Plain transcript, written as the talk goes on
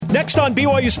Next on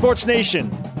BYU Sports Nation,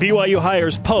 BYU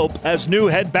hires Pope as new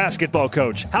head basketball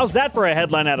coach. How's that for a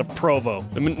headline out of Provo?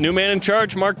 The new man in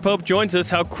charge, Mark Pope, joins us.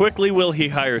 How quickly will he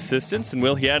hire assistants, and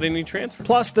will he add any transfers?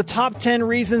 Plus, the top 10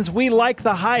 reasons we like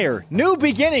the hire. New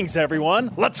beginnings,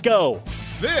 everyone. Let's go.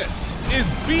 This is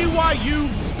BYU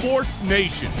Sports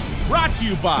Nation, brought to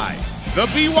you by The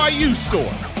BYU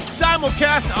Store,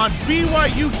 simulcast on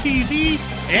BYU TV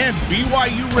and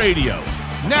BYU Radio.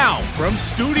 Now, from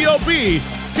Studio B,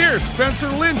 here's Spencer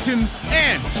Linton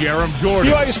and Jarom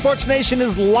Jordan. BYU Sports Nation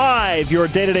is live, your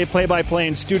day-to-day play-by-play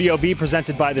in Studio B,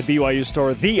 presented by the BYU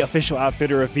Store, the official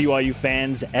outfitter of BYU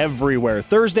fans everywhere.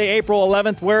 Thursday, April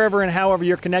 11th, wherever and however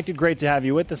you're connected, great to have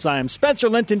you with us. I am Spencer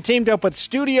Linton, teamed up with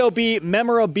Studio B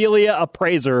memorabilia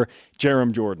appraiser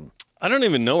Jarom Jordan. I don't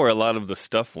even know where a lot of the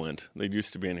stuff went that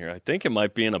used to be in here. I think it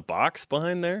might be in a box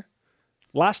behind there.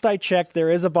 Last I checked, there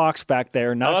is a box back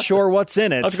there. Not sure what's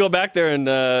in it. I'll have to go back there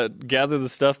and gather the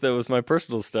stuff that was my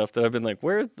personal stuff that I've been like,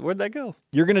 where'd that go?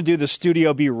 You're going to do the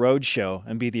Studio B Roadshow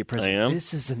and be the appraiser. I am.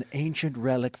 This is an ancient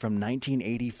relic from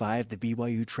 1985, the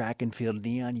BYU track and field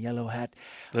neon yellow hat.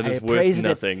 That is worth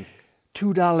nothing.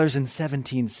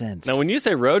 $2.17. Now, when you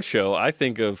say roadshow, I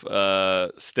think of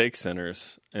stake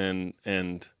centers and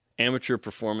amateur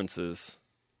performances.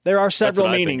 There are several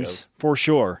meanings, for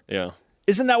sure. Yeah.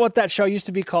 Isn't that what that show used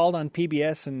to be called on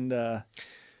PBS? And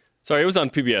Sorry, it was on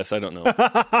PBS. I don't know.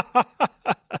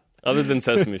 Other than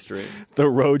Sesame Street. The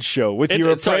Road Show with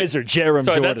your appraiser, Jarom Jordan.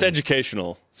 Sorry, that's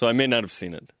educational, so I may not have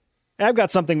seen it. I've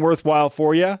got something worthwhile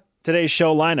for you. Today's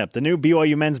show lineup. The new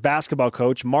BYU men's basketball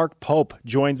coach, Mark Pope,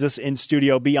 joins us in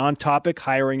Studio B on topic,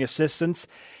 hiring assistants,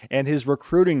 and his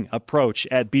recruiting approach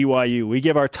at BYU. We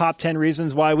give our top 10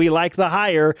 reasons why we like the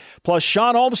hire, plus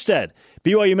Shawn Olmstead,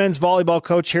 BYU men's volleyball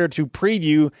coach, here to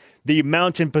preview the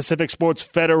Mountain Pacific Sports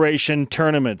Federation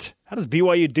tournament. How does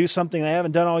BYU do something they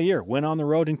haven't done all year? Win on the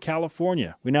road in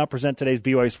California. We now present today's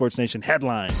BYU Sports Nation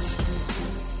headlines.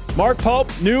 Mark Pope,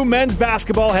 new men's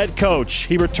basketball head coach.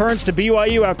 He returns to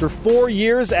BYU after 4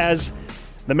 years as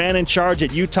the man in charge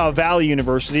at Utah Valley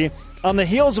University on the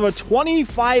heels of a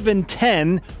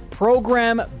 25-10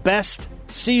 program best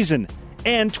season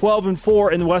and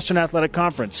 12-4 in the Western Athletic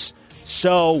Conference.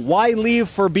 So why leave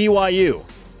for BYU?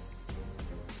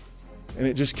 And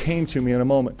it just came to me in a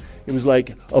moment. It was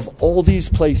like, of all these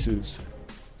places,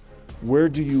 where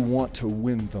do you want to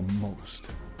win the most?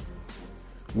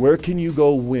 Where can you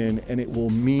go win and it will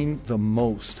mean the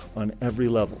most on every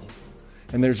level?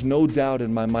 And there's no doubt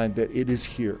in my mind that it is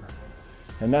here.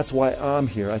 And that's why I'm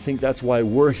here. I think that's why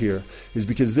we're here, is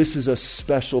because this is a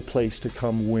special place to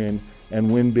come win and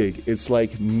win big. It's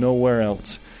like nowhere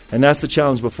else. And that's the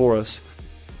challenge before us.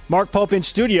 Mark Pope in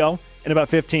studio in about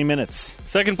 15 minutes.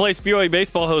 Second place BYU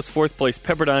baseball hosts fourth place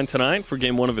Pepperdine tonight for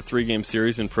game one of a 3-game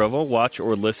series in Provo. Watch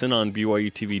or listen on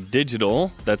BYU TV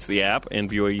Digital. That's the app, and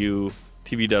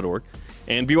BYUTV.org.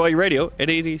 And BYU Radio at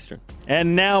 8 Eastern.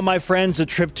 And now, my friends, a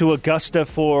trip to Augusta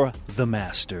for the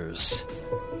Masters.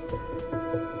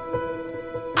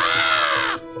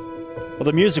 Well,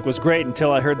 the music was great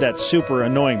until I heard that super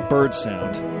annoying bird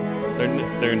sound.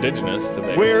 They're indigenous to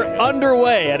the We're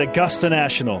underway at Augusta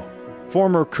National.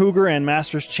 Former Cougar and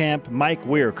Masters champ Mike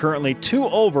Weir currently 2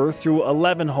 over through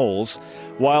 11 holes,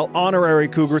 while honorary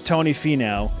Cougar Tony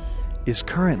Finau is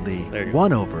currently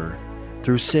 1 over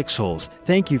through 6 holes.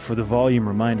 Thank you for the volume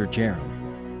reminder,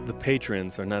 Jarom. The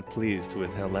patrons are not pleased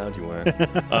with how loud you are.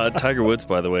 Tiger Woods,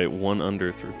 by the way, 1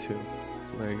 under through 2.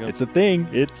 So there you go. It's a thing.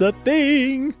 It's a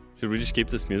thing. Should we just keep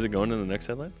this music going in the next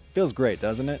headline? Feels great,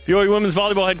 doesn't it? BYU women's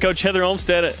volleyball head coach Heather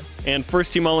Olmstead and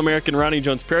first-team All-American Ronnie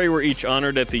Jones-Perry were each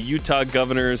honored at the Utah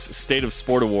Governor's State of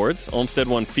Sport Awards. Olmstead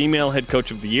won Female Head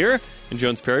Coach of the Year, and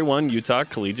Jones-Perry won Utah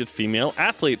Collegiate Female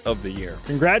Athlete of the Year.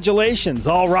 Congratulations.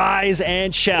 All rise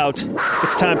and shout.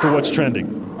 It's time for What's Trending.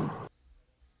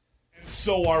 And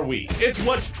so are we. It's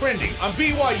What's Trending on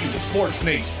BYU Sports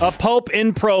Nation. A Pope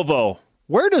in Provo.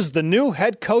 Where does the new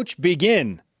head coach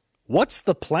begin? What's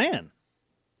the plan?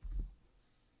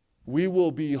 We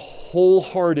will be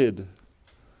wholehearted.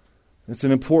 It's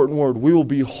an important word. We will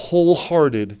be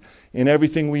wholehearted in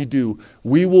everything we do.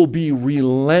 We will be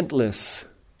relentless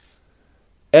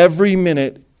every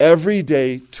minute, every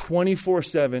day,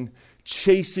 24/7,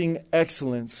 chasing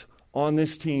excellence on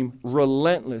this team,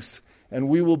 relentless, and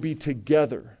we will be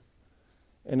together.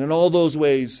 And in all those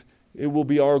ways, it will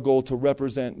be our goal to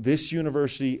represent this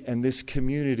university and this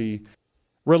community.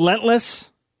 Relentless,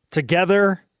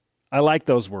 together. I like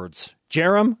those words.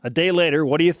 Jarom, a day later,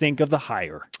 what do you think of the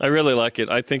hire? I really like it.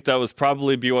 I think that was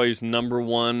probably BYU's number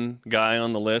one guy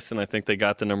on the list, and I think they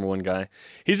got the number one guy.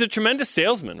 He's a tremendous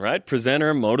salesman, right?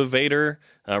 Presenter, motivator,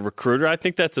 recruiter. I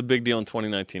think that's a big deal in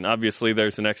 2019. Obviously,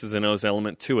 there's an X's and O's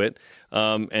element to it,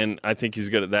 and I think he's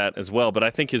good at that as well. But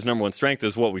I think his number one strength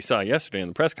is what we saw yesterday in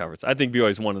the press conference. I think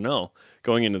BYU's 1-0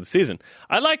 going into the season.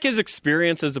 I like his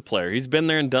experience as a player. He's been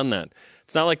there and done that.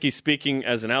 It's not like he's speaking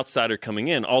as an outsider coming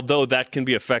in, although that can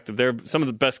be effective. Some of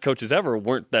the best coaches ever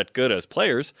weren't that good as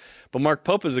players. But Mark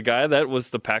Pope is a guy that was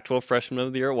the Pac-12 Freshman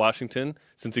of the Year at Washington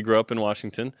since he grew up in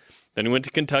Washington. Then he went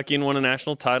to Kentucky and won a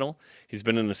national title. He's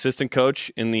been an assistant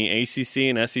coach in the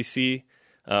ACC and SEC,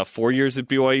 4 years at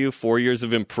BYU, 4 years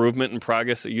of improvement and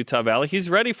progress at Utah Valley. He's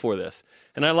ready for this,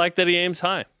 and I like that he aims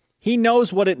high. He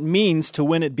knows what it means to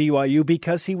win at BYU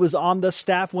because he was on the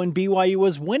staff when BYU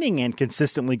was winning and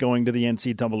consistently going to the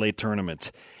NCAA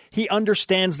tournament. He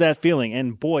understands that feeling,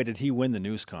 and boy, did he win the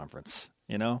news conference.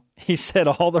 You know, he said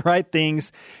all the right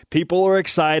things. People are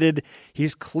excited.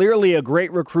 He's clearly a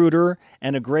great recruiter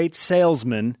and a great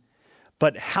salesman,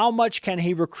 but how much can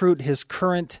he recruit his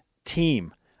current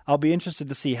team? I'll be interested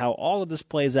to see how all of this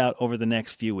plays out over the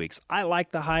next few weeks. I like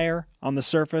the hire on the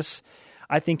surface.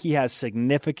 I think he has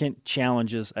significant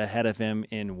challenges ahead of him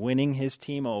in winning his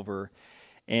team over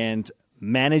and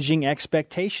managing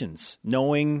expectations,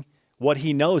 knowing what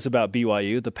he knows about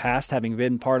BYU, the past, having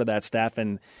been part of that staff,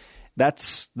 and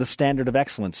that's the standard of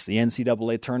excellence, the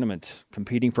NCAA tournament,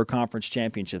 competing for conference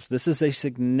championships. This is a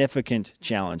significant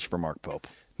challenge for Mark Pope.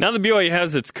 Now that BYU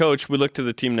has its coach, we look to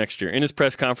the team next year. In his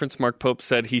press conference, Mark Pope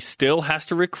said he still has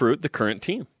to recruit the current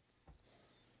team.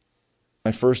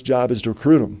 My first job is to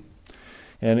recruit them.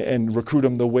 And recruit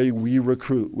them the way we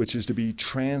recruit, which is to be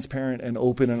transparent and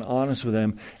open and honest with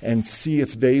them and see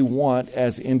if they want,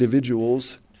 as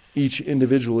individuals, each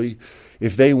individually,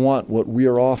 if they want what we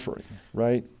are offering,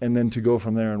 right? And then to go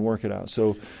from there and work it out.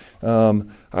 So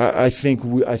I think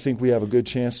we have a good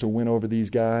chance to win over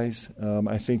these guys.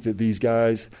 I think that these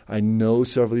guys, I know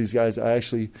several of these guys.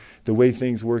 The way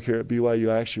things work here at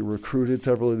BYU, I actually recruited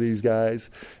several of these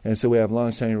guys, and so we have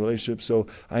long-standing relationships. So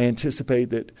I anticipate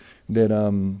that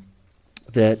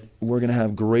we're going to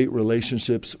have great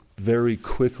relationships very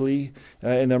quickly,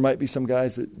 and there might be some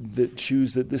guys that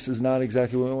choose that this is not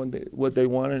exactly what they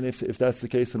want, and if that's the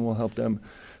case, then we'll help them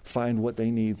find what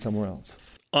they need somewhere else.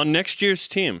 On next year's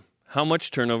team, how much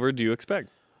turnover do you expect?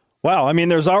 Well, I mean,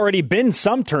 there's already been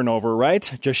some turnover, right?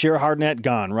 Jashir Hardnett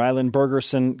gone, Rylan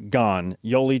Bergerson gone,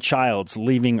 Yoli Childs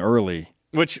leaving early.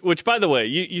 Which, by the way,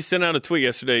 you sent out a tweet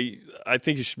yesterday. I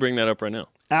think you should bring that up right now.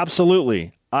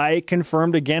 Absolutely. I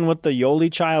confirmed again with the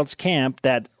Yoli Childs camp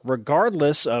that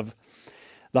regardless of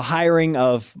the hiring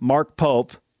of Mark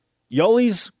Pope,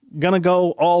 Yoli's going to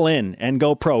go all in and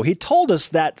go pro. He told us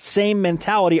that same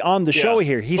mentality on the show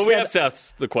here. He said, we have to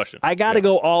ask the question. I got to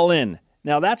go all in.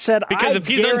 Now, that said, because if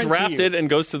he's undrafted and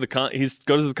goes to the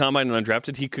combine and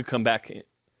undrafted, he could come back.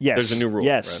 Yes. There's a new rule.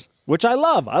 Yes. Right? Which I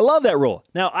love. I love that rule.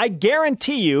 Now, I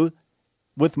guarantee you,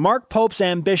 with Mark Pope's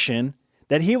ambition,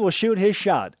 that he will shoot his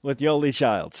shot with Yoli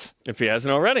Childs. If he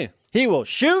hasn't already. He will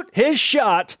shoot his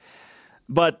shot,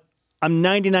 but I'm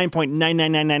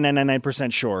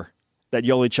 99.99999% sure that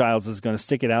Yoli Childs is going to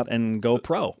stick it out and go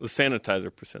pro. The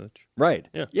sanitizer percentage. Right.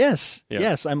 Yeah. Yes. Yeah.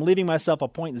 Yes. I'm leaving myself a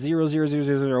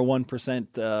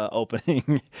 0.00001%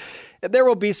 opening. There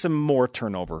will be some more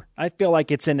turnover. I feel like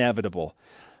it's inevitable.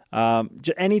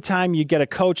 Anytime you get a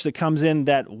coach that comes in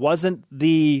that wasn't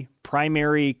the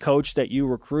primary coach that you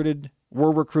were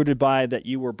recruited by, that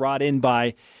you were brought in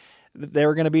by, there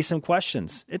are going to be some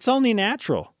questions. It's only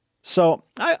natural. So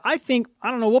I think,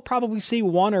 I don't know, we'll probably see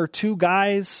one or two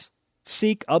guys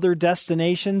seek other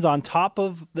destinations on top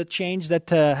of the change that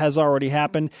has already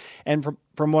happened. And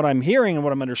from what I'm hearing and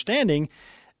what I'm understanding,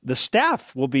 the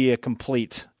staff will be a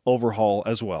complete overhaul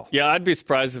as well. Yeah, I'd be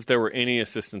surprised if there were any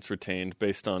assistants retained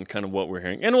based on kind of what we're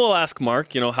hearing. And we'll ask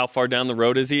Mark, how far down the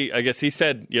road is he? I guess he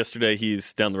said yesterday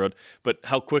he's down the road, but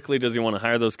how quickly does he want to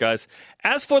hire those guys?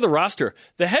 As for the roster,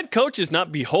 the head coach is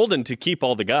not beholden to keep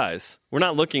all the guys. We're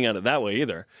not looking at it that way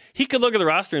either. He could look at the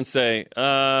roster and say,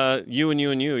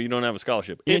 you don't have a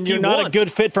scholarship. And you're not a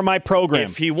good fit for my program.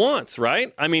 If he wants,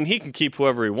 right? I mean, he can keep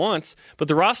whoever he wants, but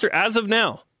the roster as of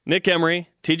now, Nick Emery,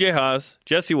 TJ Haas,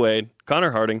 Jesse Wade,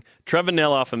 Connor Harding, Trevin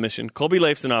Nell off a mission, Colby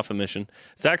Leifson off a mission,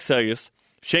 Zach Selius,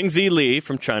 Shengzi Li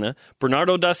from China,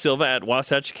 Bernardo da Silva at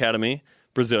Wasatch Academy,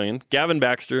 Brazilian, Gavin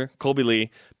Baxter, Colby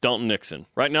Lee, Dalton Nixon.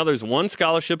 Right now there's one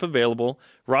scholarship available,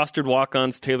 rostered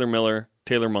walk-ons, Taylor Miller,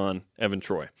 Taylor Mon, Evan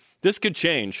Troy. This could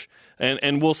change,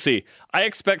 and we'll see. I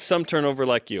expect some turnover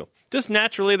like you. Just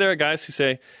naturally there are guys who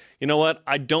say, you know what,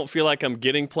 I don't feel like I'm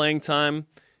getting playing time.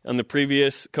 on the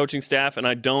previous coaching staff, and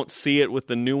I don't see it with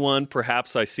the new one.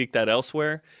 Perhaps I seek that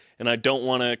elsewhere, and I don't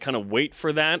want to kind of wait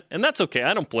for that. And that's okay.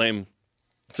 I don't blame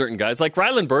certain guys. Like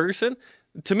Rylan Bergerson,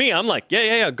 to me, I'm like,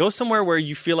 yeah, go somewhere where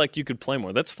you feel like you could play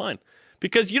more. That's fine.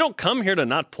 Because you don't come here to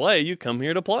not play. You come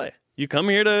here to play. You come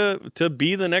here to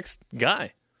be the next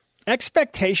guy.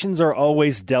 Expectations are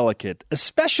always delicate,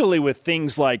 especially with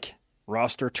things like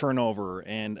roster turnover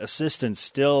and assistants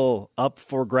still up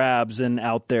for grabs and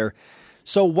out there.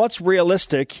 So what's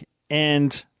realistic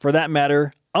and, for that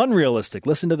matter, unrealistic?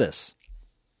 Listen to this.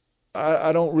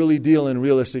 I don't really deal in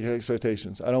realistic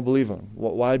expectations. I don't believe them.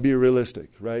 Why be realistic,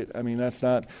 right? I mean,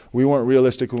 we weren't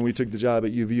realistic when we took the job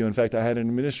at UVU. In fact, I had an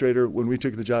administrator when we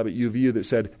took the job at UVU that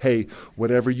said, hey,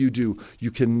 whatever you do,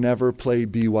 you can never play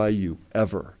BYU,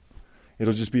 ever.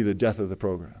 It'll just be the death of the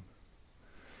program.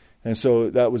 And so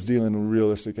that was dealing with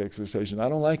realistic expectations. I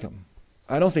don't like them.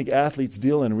 I don't think athletes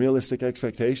deal in realistic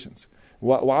expectations.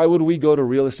 Why would we go to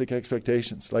realistic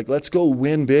expectations? Like, let's go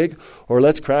win big or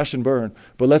let's crash and burn,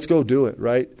 but let's go do it,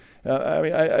 right?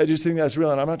 I just think that's real,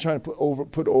 and I'm not trying to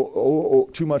put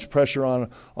too much pressure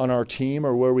on our team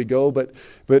or where we go, but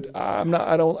I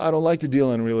don't like to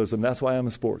deal in realism. That's why I'm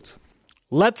in sports.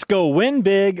 Let's go win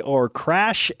big or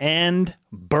crash and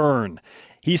burn.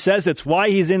 He says it's why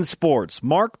he's in sports.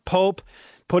 Mark Pope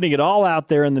putting it all out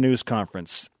there in the news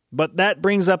conference. But that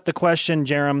brings up the question,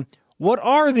 Jarom, what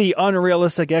are the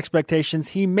unrealistic expectations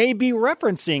he may be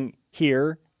referencing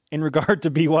here in regard to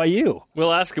BYU?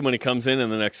 We'll ask him when he comes in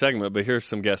the next segment, but here's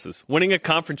some guesses. Winning a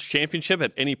conference championship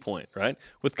at any point, right?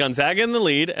 With Gonzaga in the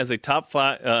lead as a top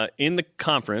 5 in the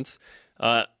conference,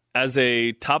 as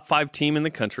a top 5 team in the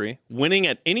country, winning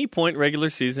at any point regular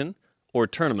season or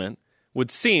tournament would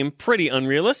seem pretty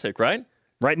unrealistic, right?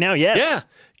 Right now, yes. Yeah.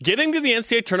 Getting to the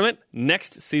NCAA tournament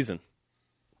next season.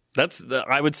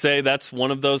 I would say that's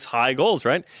one of those high goals,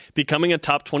 right? Becoming a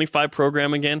top 25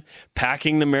 program again,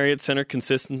 packing the Marriott Center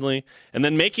consistently, and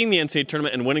then making the NCAA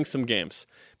tournament and winning some games.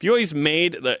 BYU's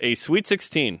made a Sweet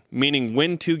 16, meaning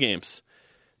win 2 games,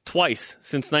 twice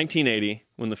since 1980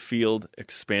 when the field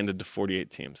expanded to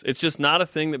 48 teams. It's just not a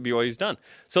thing that BYU's done.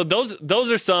 So those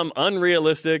are some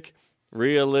unrealistic,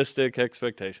 realistic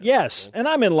expectations. Yes, and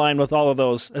I'm in line with all of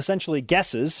those essentially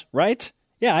guesses, right?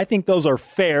 Yeah, I think those are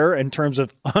fair in terms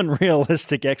of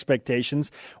unrealistic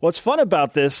expectations. What's fun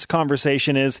about this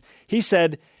conversation is he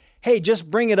said, hey, just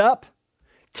bring it up.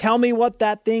 Tell me what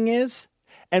that thing is,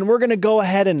 and we're going to go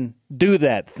ahead and do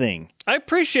that thing. I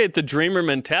appreciate the dreamer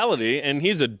mentality, and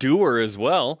he's a doer as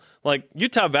well. Like,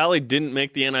 Utah Valley didn't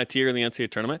make the NIT or the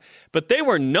NCAA tournament, but they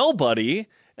were nobody,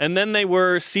 and then they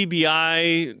were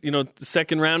CBI,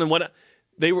 second round, and what?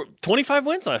 They were 25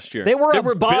 wins last year. They were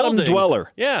a bottom building.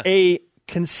 dweller. Yeah. A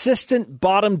consistent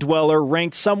bottom dweller,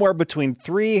 ranked somewhere between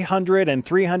 300 and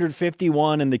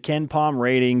 351 in the Ken Pom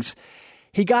ratings.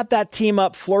 He got that team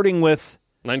up flirting with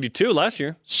 92 last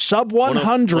year. Sub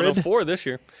 100. 104 this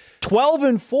year.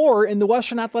 12-4 in the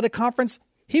Western Athletic Conference.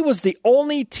 He was the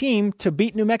only team to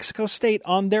beat New Mexico State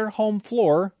on their home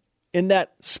floor in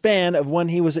that span of when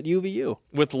he was at UVU.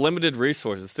 With limited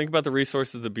resources. Think about the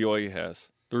resources that BYU has.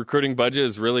 The recruiting budget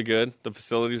is really good. The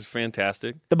facilities are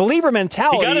fantastic. The believer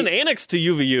mentality. He got an annex to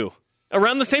UVU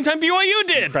around the same time BYU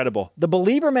did. Incredible. The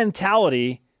believer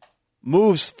mentality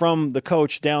moves from the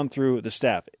coach down through the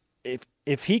staff.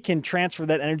 If he can transfer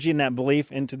that energy and that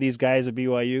belief into these guys at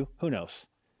BYU, who knows?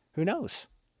 Who knows?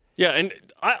 Yeah, and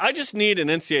I just need an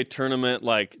NCAA tournament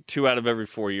like 2 out of every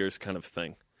 4 years kind of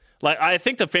thing. Like, I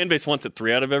think the fan base wants it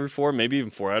 3 out of every 4, maybe even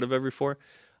 4 out of every 4.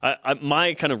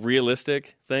 My kind of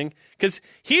realistic thing, because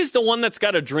he's the one that's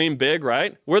got to dream big,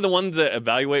 right? We're the ones that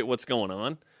evaluate what's going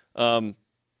on.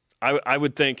 I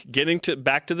would think getting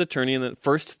back to the tourney in the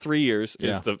first 3 years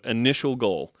is the initial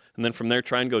goal, and then from there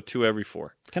try and go 2 every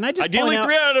 4. Can I just ideally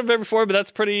 3 out of every 4, but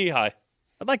that's pretty high.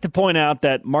 I'd like to point out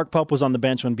that Mark Pope was on the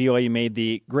bench when BYU made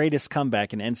the greatest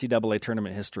comeback in NCAA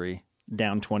tournament history,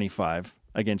 down 25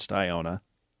 against Iona.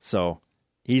 So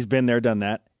he's been there, done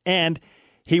that, and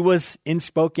he was in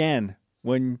Spokane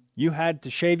when you had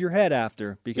to shave your head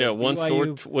after. Because one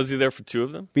sword. Was he there for 2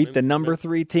 of them? Beat the number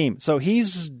 3 team. So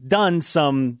he's done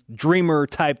some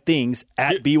dreamer-type things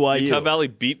at BYU. Utah Valley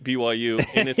beat BYU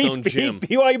in its own gym. Beat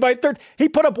BYU by 30. He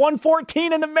put up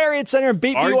 114 in the Marriott Center and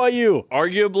beat BYU.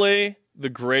 Arguably the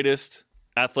greatest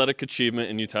athletic achievement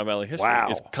in Utah Valley history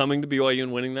is coming to BYU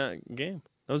and winning that game.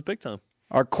 That was big time.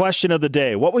 Our question of the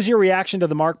day. What was your reaction to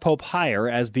the Mark Pope hire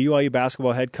as BYU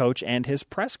basketball head coach and his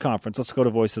press conference? Let's go to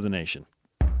Voice of the Nation.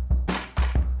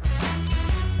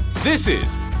 This is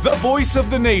the Voice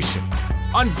of the Nation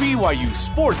on BYU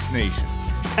Sports Nation.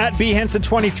 At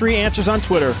bhenson23 answers on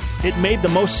Twitter, it made the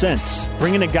most sense.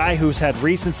 Bringing a guy who's had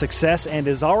recent success and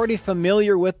is already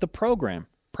familiar with the program.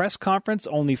 Press conference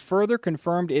only further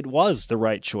confirmed it was the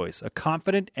right choice. A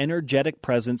confident, energetic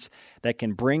presence that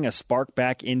can bring a spark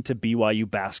back into BYU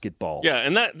basketball. Yeah,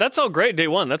 and that's all great day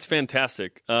one. That's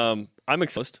fantastic. I'm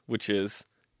excited, which is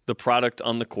the product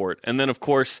on the court. And then, of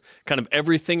course, kind of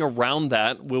everything around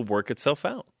that will work itself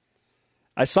out.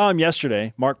 I saw him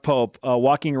yesterday, Mark Pope,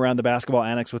 walking around the basketball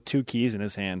annex with 2 keys in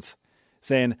his hands,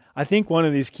 saying, I think one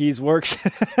of these keys works.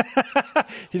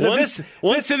 He's one's to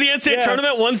the NCAA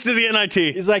tournament, one's to the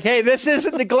NIT. He's like, hey, this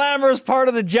isn't the glamorous part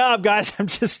of the job, guys. I'm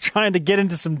just trying to get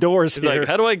into some doors He's here. like,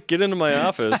 how do I get into my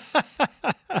office?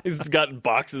 He's got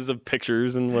boxes of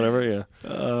pictures and whatever, yeah.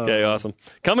 Okay, awesome.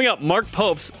 Coming up, Mark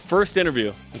Pope's first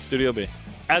interview in Studio B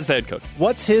as the head coach.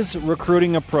 What's his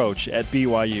recruiting approach at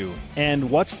BYU? And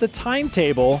what's the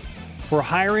timetable for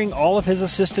hiring all of his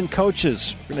assistant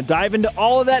coaches? We're going to dive into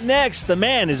all of that next. The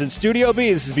man is in Studio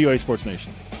B. This is BYU Sports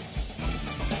Nation.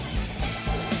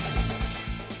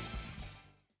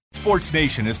 Sports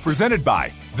Nation is presented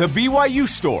by The BYU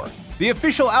Store, the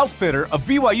official outfitter of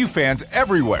BYU fans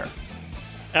everywhere.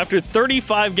 After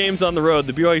 35 games on the road,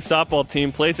 the BYU softball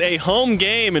team plays a home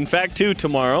game, in fact 2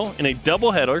 tomorrow, in a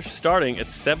doubleheader starting at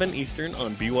 7 Eastern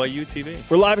on BYU TV.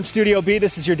 We're live in Studio B.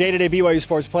 This is your day-to-day BYU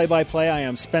Sports play-by-play. I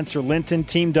am Spencer Linton,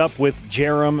 teamed up with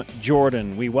Jarom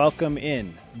Jordan. We welcome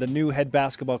in the new head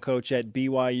basketball coach at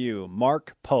BYU,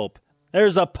 Mark Pope.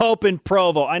 There's a Pope in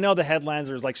Provo. I know the headlines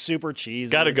are like super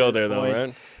cheesy. Got to go there, though,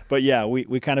 right? But yeah,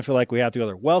 we kind of feel like we have to go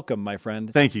there. Welcome, my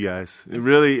friend. Thank you, guys. It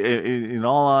really, in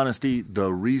all honesty,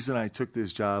 the reason I took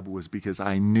this job was because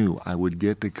I knew I would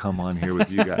get to come on here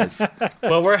with you guys.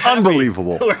 Well, we're happy.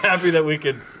 Unbelievable. We're happy that we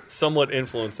could somewhat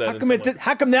influence that.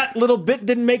 How come that little bit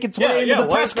didn't make its way into the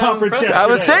press conference yesterday? I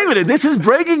was saving it. This is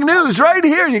breaking news right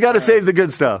here. You got to save the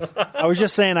good stuff. I was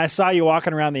just saying, I saw you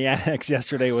walking around the annex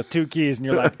yesterday with 2 keys, and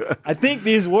you're like, I think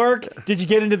these work. Did you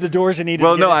get into the doors you needed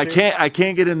to get into? I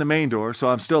can't get in the main door, so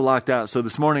I'm still locked out. So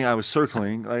this morning I was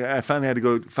circling. I finally had to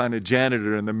go find a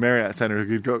janitor in the Marriott Center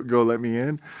who could go let me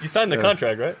in. You signed the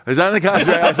contract, right? I signed the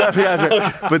contract. I signed the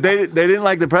contract. But they didn't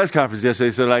like the press conference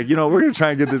yesterday, so we're going to try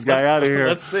and get this guy out of here.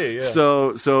 Let's see, yeah.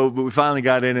 So but we finally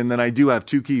got in, and then I do have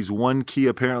 2 keys. One key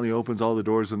apparently opens all the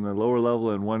doors in the lower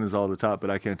level, and one is all the top, but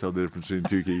I can't tell the difference between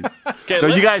 2 keys. So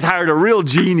you guys hired a real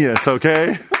genius,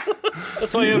 okay?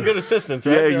 That's why you have good assistants,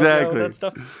 right? Yeah, exactly. That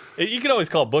stuff. You can always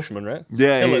call Bushman, right?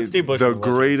 Yeah, Steve Bushman, the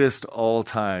greatest all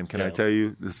time. Can I tell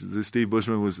you? This Steve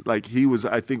Bushman was like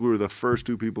I think we were the first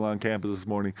 2 people on campus this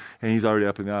morning, and he's already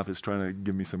up in the office trying to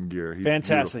give me some gear. He's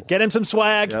fantastic. Beautiful. Get him some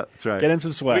swag. Yeah, that's right. Get him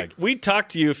some swag. We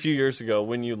talked to you a few years ago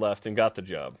when you left and got the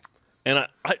job, and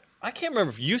I can't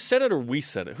remember if you said it or we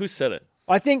said it. Who said it?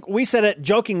 I think we said it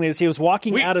jokingly as he was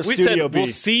walking out of Studio B. We'll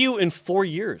see you in 4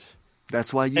 years.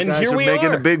 That's why you and guys are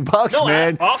making the big bucks,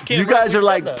 man. You guys are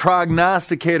like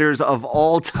prognosticators of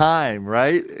all time,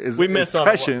 right? We missed on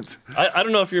prescient. I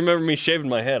don't know if you remember me shaving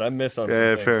my head. I missed on some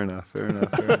things. Fair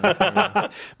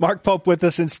enough. Mark Pope with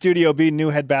us in Studio B,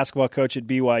 new head basketball coach at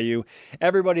BYU.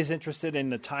 Everybody's interested in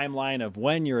the timeline of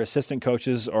when your assistant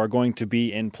coaches are going to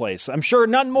be in place. I'm sure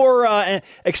none more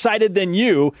excited than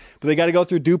you, but they got to go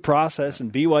through due process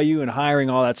and BYU and hiring,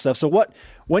 all that stuff. So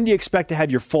when do you expect to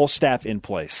have your full staff in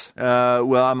place?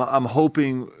 Well, I'm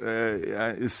hoping.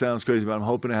 It sounds crazy, but I'm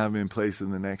hoping to have them in place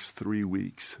in the next 3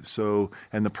 weeks. So,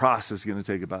 and the process is going to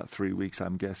take about 3 weeks,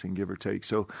 I'm guessing, give or take.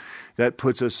 So, that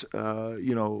puts us.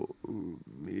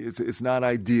 It's not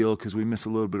ideal because we miss a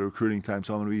little bit of recruiting time.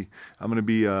 So I'm going to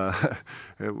be.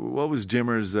 What was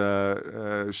Jimmer's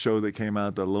show that came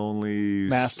out? The Lonely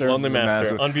Master on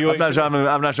BYU.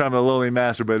 I'm not sure I'm a lonely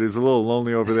master, but it's a little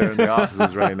lonely over there in the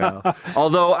offices right now.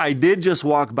 Although I did just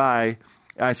walk by,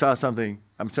 I saw something.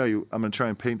 I'm telling you, I'm going to try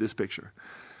and paint this picture.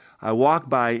 I walked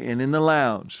by, and in the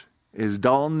lounge is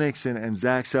Dalton Nixon and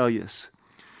Zach Selyus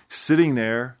sitting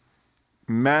there,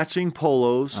 matching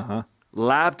polos,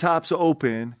 laptops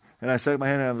open, and I stuck my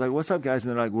hand in, I was like, what's up, guys?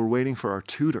 And they're like, we're waiting for our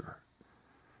tutor.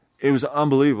 It was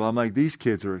unbelievable. I'm like, these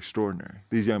kids are extraordinary,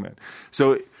 these young men.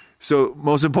 So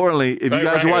most importantly, if you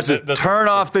guys are watching, turn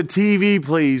off the TV,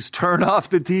 please. Turn off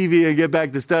the TV and get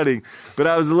back to studying. But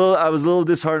I was a little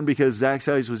disheartened because Zach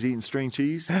Selyus was eating string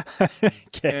cheese,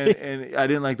 okay. and I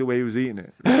didn't like the way he was eating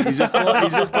it. He's just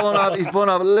pulling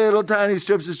off little tiny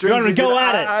strips of string cheese. You want to go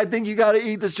at it? I think you got to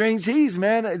eat the string cheese,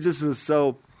 man. It just was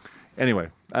so. Anyway,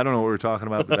 I don't know what we were talking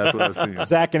about, but that's what I was seeing.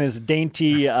 Zach and his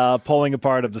dainty pulling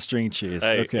apart of the string cheese.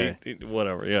 Hey, okay.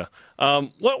 Whatever, yeah.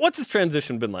 What's this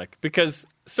transition been like? Because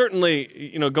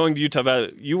certainly, going to Utah,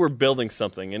 you were building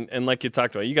something, and like you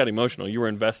talked about, you got emotional. You were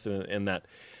invested in that.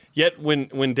 Yet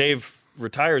when Dave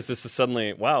retires, this is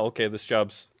suddenly, wow, okay, this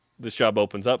job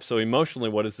opens up. So emotionally,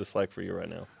 what is this like for you right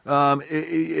now?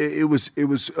 It was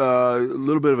a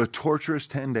little bit of a torturous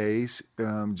 10 days,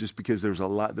 just because there was a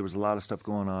lot of stuff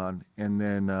going on, and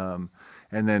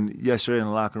then yesterday in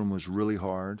the locker room was really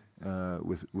hard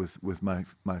with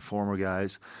my former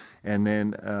guys, and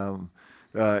then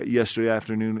yesterday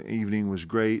evening was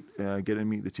great, getting to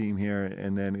meet the team here,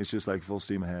 and then it's just like full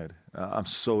steam ahead. I'm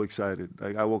so excited.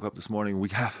 Like, I woke up this morning, we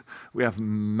have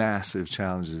massive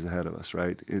challenges ahead of us,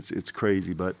 right? It's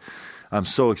crazy, but I'm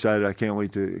so excited. I can't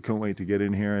wait to get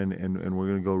in here, and we're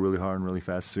going to go really hard and really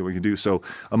fast to see what we can do. So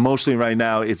emotionally right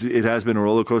now, it has been a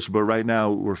roller coaster, but right now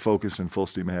we're focused and full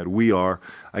steam ahead. We are.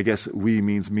 I guess we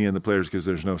means me and the players, because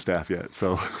there's no staff yet.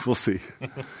 So we'll see.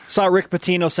 Saw Rick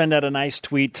Pitino send out a nice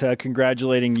tweet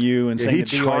congratulating you and saying he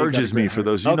charges me for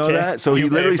those. You know that? So he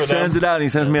literally sends it out, and he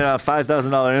sends me a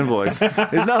 $5,000 invoice.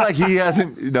 It's not like he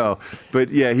hasn't. No, but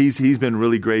yeah, he's been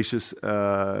really gracious.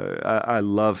 I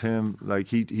love him. Like,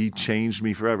 he changed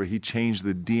me forever. He changed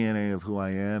the DNA of who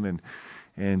I am, and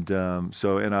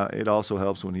it also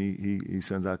helps when he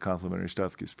sends out complimentary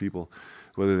stuff, because people,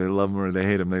 whether they love him or they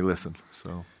hate him, they listen.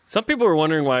 So some people were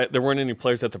wondering why there weren't any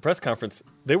players at the press conference.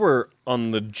 They were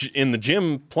in the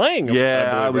gym playing.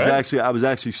 Yeah, I was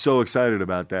actually so excited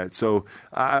about that. So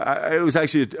it was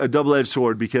actually a double-edged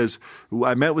sword, because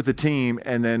I met with the team,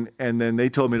 and then they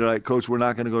told me, they're like, Coach, we're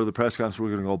not going to go to the press conference. We're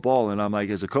going to go ball. And I'm like,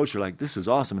 as a coach, you're like, this is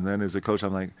awesome. And then as a coach,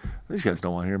 I'm like, these guys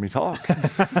don't want to hear me talk.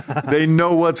 They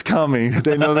know what's coming.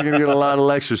 They know they're going to get a lot of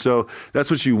lectures. So that's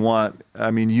what you want.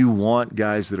 I mean, you want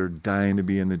guys that are dying to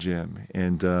be in the gym,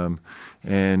 and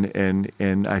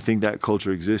I think that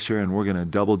culture exists here, and we're going to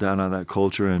double down on that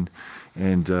culture. And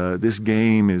this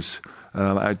game is.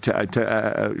 I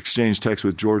exchanged text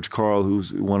with George Carl,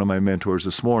 who's one of my mentors,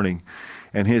 this morning,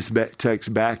 and his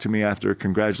text back to me after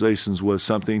congratulations was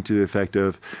something to the effect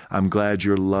of, "I'm glad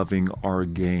you're loving our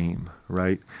game."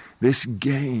 Right? This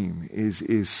game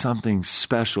is something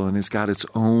special, and it's got its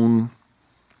own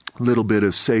little bit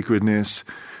of sacredness.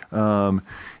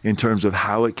 In terms of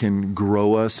how it can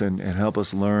grow us and help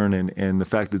us learn, and the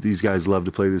fact that these guys love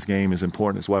to play this game is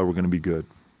important. It's why we're going to be good.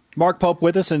 Mark Pope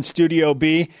with us in Studio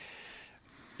B.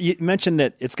 You mentioned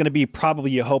that it's going to be probably,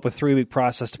 you hope, a 3-week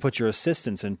process to put your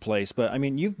assistants in place. But, I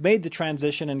mean, you've made the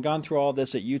transition and gone through all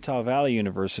this at Utah Valley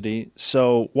University.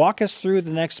 So walk us through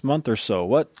the next month or so.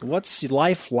 What's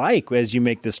life like as you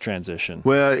make this transition?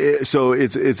 Well, it's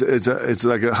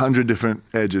like 100 different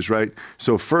edges, right?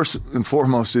 So first and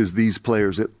foremost is these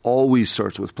players. It always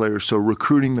starts with players. So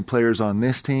recruiting the players on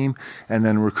this team, and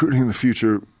then recruiting the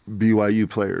future BYU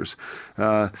players.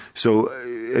 So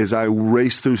as I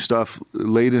raced through stuff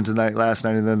late into last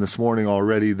night and then this morning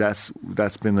already, that's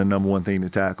been the number one thing to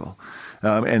tackle.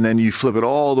 And then you flip it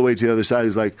all the way to the other side.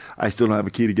 Is like, I still don't have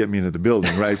a key to get me into the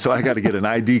building, right? So I got to get an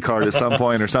ID card at some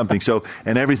point or something. So,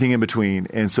 and everything in between.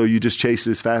 And so you just chase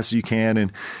it as fast as you can,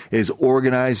 and as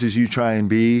organized as you try and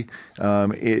be,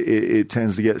 it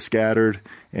tends to get scattered.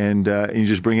 And you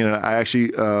just bring it in. I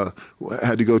actually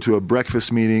had to go to a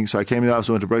breakfast meeting. So I came to the office,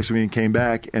 went to a breakfast meeting, came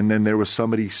back, and then there was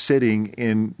somebody sitting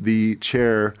in the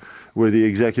chair where the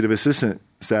executive assistant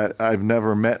sat. I've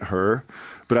never met her,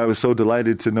 but I was so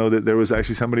delighted to know that there was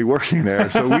actually somebody working there.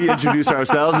 So we introduced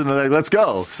ourselves, and they're like, let's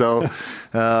go. So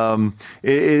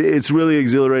it's really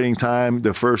exhilarating time,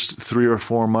 the first 3 or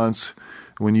 4 months,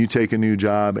 when you take a new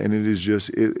job, and it is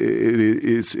just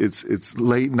it's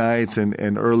late nights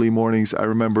and early mornings. I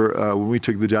remember when we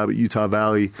took the job at Utah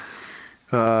Valley,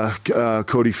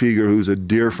 Cody Feger, who's a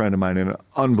dear friend of mine and an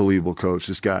unbelievable coach.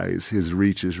 This guy, his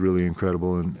reach is really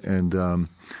incredible, and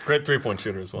great 3-point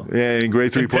shooter as well. Yeah, and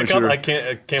great 3-point shooter. I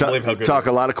can't believe how good. Talk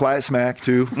a lot of quiet smack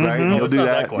too, right? Mm-hmm. He'll do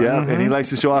that. Yeah, and he likes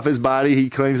to show off his body.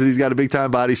 He claims that he's got a big time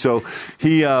body. So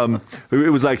he, it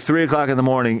was like 3:00 in the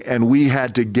morning, and we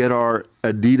had to get our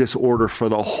Adidas order for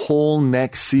the whole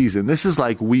next season. This is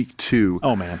like week 2.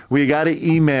 Oh man, we got an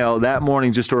email that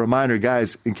morning, just a reminder,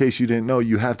 guys, in case you didn't know,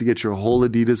 you have to get your whole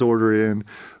Adidas order in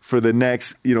for the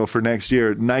next, for next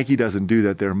year. Nike doesn't do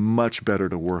that. They're much better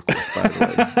to work with, by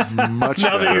the way. Much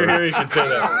now better. That you're here, you should say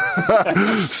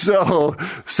that. So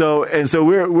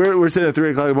we're sitting at 3:00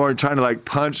 in the morning trying to like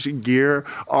punch gear.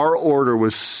 Our order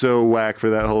was so whack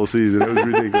for that whole season. It was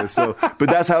ridiculous. But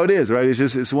that's how it is, right?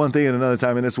 It's one thing at another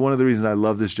time, and it's one of the reasons I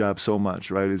love this job so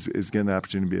much, right? Is getting the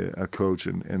opportunity to be a coach,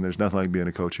 and there's nothing like being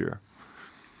a coach here.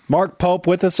 Mark Pope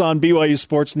with us on BYU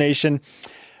Sports Nation.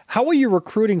 How will your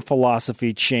recruiting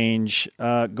philosophy change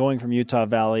going from Utah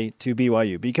Valley to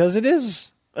BYU? Because it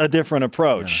is a different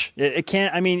approach. Yeah. It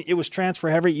can't. I mean, it was transfer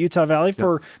heavy at Utah Valley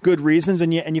for good reasons,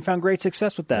 and you found great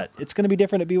success with that. It's going to be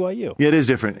different at BYU. Yeah, it is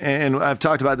different, and I've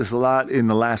talked about this a lot in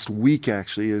the last week.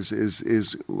 Actually,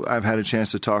 is I've had a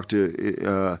chance to talk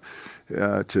to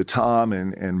Tom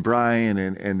and Brian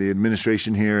and the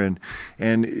administration here, and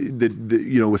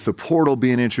the with the portal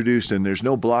being introduced, and there's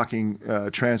no blocking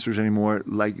transfers anymore.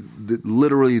 Like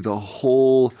literally the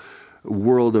whole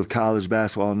world of college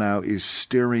basketball now is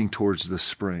steering towards the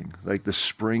spring. Like the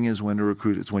spring is when to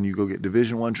recruit. It's when you go get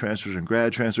Division I transfers and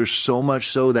grad transfers, so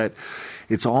much so that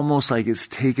it's almost like it's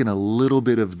taken a little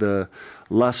bit of the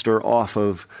luster off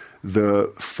of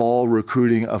the fall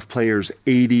recruiting of players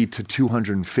 80 to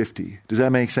 250. Does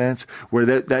that make sense? Where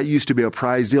that used to be a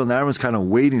prize deal. Now everyone's kind of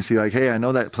waiting to see like, hey, I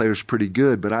know that player's pretty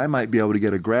good, but I might be able to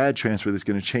get a grad transfer that's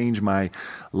going to change my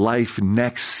life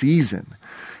next season.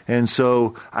 And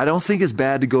so I don't think it's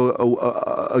bad to go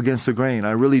against the grain.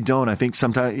 I really don't. I think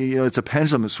sometimes, it's a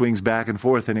pendulum that swings back and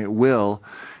forth, and it will.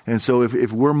 And so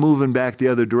if we're moving back the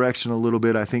other direction a little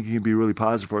bit, I think it can be really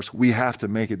positive for us. We have to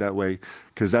make it that way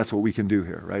because that's what we can do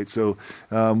here, right? So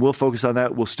we'll focus on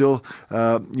that. We'll still,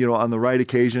 on the right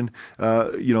occasion,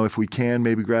 if we can,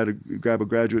 maybe grab a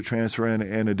graduate transfer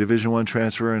and a Division I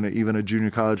transfer and even a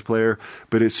junior college player.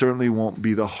 But it certainly won't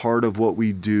be the heart of what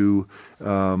we do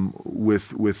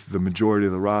with the majority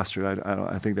of the roster.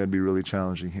 I think that'd be really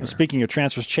challenging here. Well, speaking of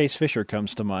transfers, Chase Fisher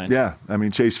comes to mind. Yeah, I mean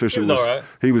Chase Fisher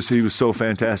he was so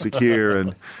fantastic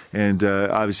here, and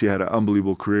obviously had an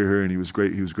unbelievable career here, and he was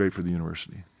great. He was great for the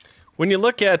university. When you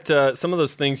look at some of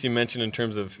those things you mentioned in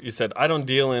terms of, you said, I don't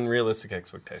deal in realistic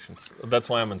expectations. That's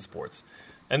why I'm in sports.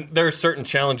 And there are certain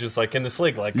challenges like in this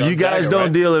league. Like you guys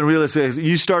don't deal in realistic.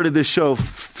 You started this show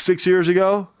 6 years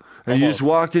ago? And you just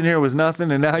walked in here with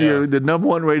nothing, and now you're the number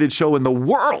one rated show in the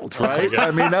world, right? I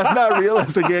mean, that's not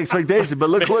realistic expectation, but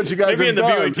look what you guys have done.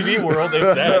 Maybe in the BYU TV world,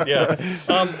 it's that, yeah.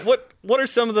 What are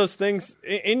some of those things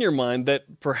in your mind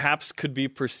that perhaps could be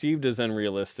perceived as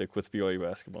unrealistic with BYU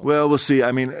basketball? Well, we'll see.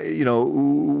 I mean,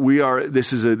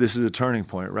 this is a turning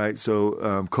point, right?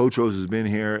 So Coach Rose has been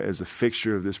here as a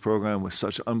fixture of this program with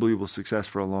such unbelievable success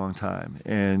for a long time,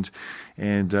 and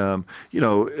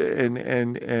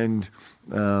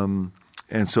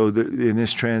so in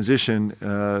this transition,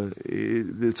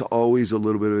 it's always a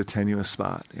little bit of a tenuous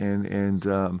spot.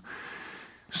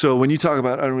 So when you talk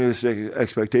about unrealistic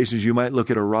expectations, you might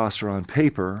look at a roster on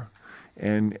paper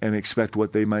and expect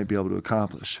what they might be able to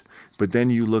accomplish. But then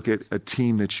you look at a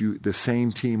team the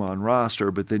same team on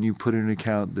roster, but then you put into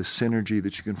account the synergy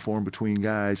that you can form between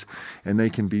guys, and they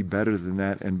can be better than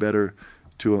that and better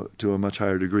to a much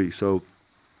higher degree. So,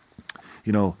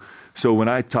 So when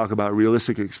I talk about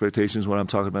realistic expectations, what I'm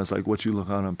talking about is like what you look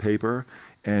on paper,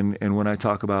 and when I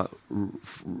talk about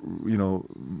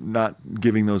not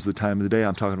giving those the time of the day,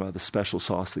 I'm talking about the special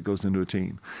sauce that goes into a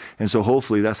team. And so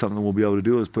hopefully that's something we'll be able to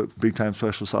do is put big time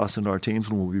special sauce into our teams,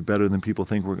 and we'll be better than people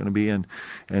think we're going to be, and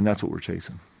that's what we're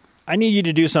chasing. I need you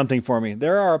to do something for me.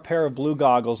 There are a pair of blue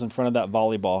goggles in front of that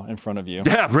volleyball in front of you.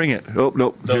 Yeah, bring it. Oh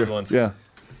no, those ones. Yeah.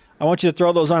 I want you to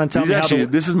throw those on and tell me how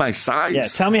this is my size. Yeah,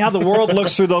 tell me how the world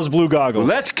looks through those blue goggles.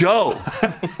 Let's go.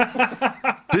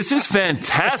 This is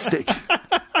fantastic.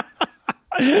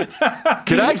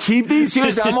 Can I keep these here?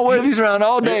 I'm going to wear these around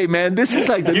all day, man. This is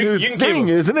like the new thing,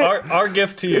 isn't it? Our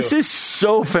gift to you. This is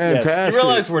so fantastic. Yes. You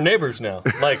realize we're neighbors now.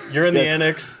 Like, you're in the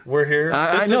annex. We're here.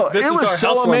 I know. It was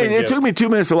so amazing. It took me 2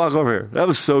 minutes to walk over here. That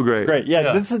was so great. Great.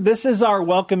 Yeah. This is our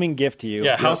welcoming gift to you.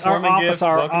 Yeah, housewarming gift.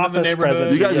 Our office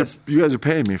present. You guys are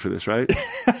paying me for this, right?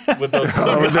 With those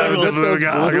blue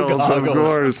goggles.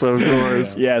 Of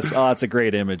course. Yes. Oh, that's a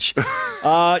great image.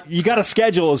 You got a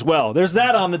schedule as well. There's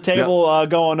that on the table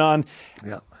going on.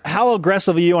 Yeah. How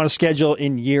aggressive are you on a schedule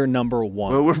in year number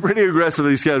one? Well, we're pretty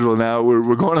aggressively scheduled now.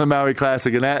 We're going to the Maui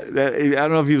Classic, and that I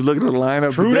don't know if you've looked at the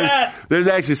lineup. True but that. There's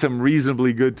actually some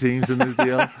reasonably good teams in this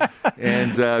deal,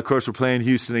 and of course we're playing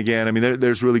Houston again. I mean,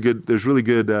 there's really good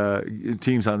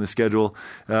teams on the schedule.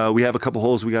 We have a couple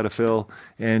holes we got to fill,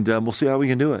 and we'll see how we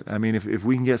can do it. I mean, if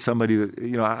we can get somebody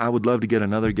that I would love to get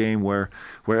another game where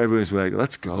everyone's like,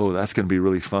 let's go. That's going to be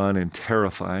really fun and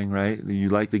terrifying, right? You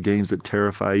like the games that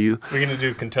terrify you. We're going to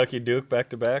do Kentucky Duke back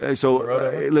to back. So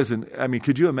listen, I mean,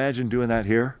 could you imagine doing that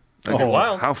here?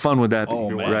 Wild. How fun would that be,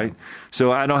 right?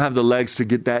 So I don't have the legs to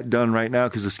get that done right now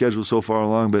because the schedule's so far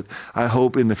along, but I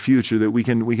hope in the future that we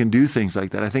can do things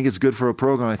like that. I think it's good for a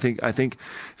program. I think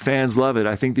fans love it.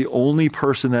 I think the only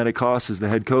person that it costs is the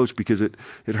head coach because it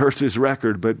hurts his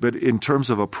record, but in terms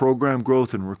of a program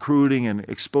growth and recruiting and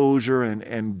exposure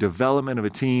and development of a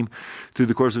team through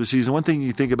the course of a season, one thing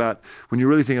you think about when you're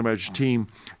really thinking about your team,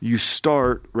 you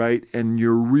start, right, and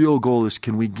your real goal is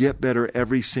can we get better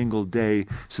every single day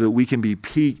so that we can be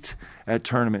peaked at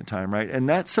tournament time, right? And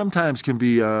that sometimes can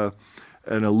be an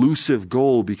elusive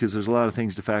goal because there's a lot of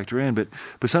things to factor in. But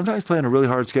sometimes playing a really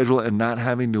hard schedule and not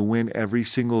having to win every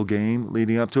single game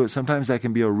leading up to it, sometimes that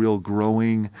can be a real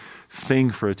growing thing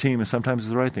for a team, and sometimes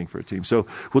it's the right thing for a team. So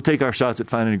we'll take our shots at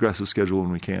finding an aggressive schedule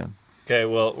when we can. Okay,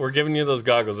 well, we're giving you those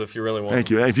goggles if you really want Thank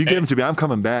them. you. If you give them to me, I'm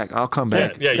coming back. I'll come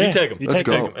back. Yeah, you take them. Let's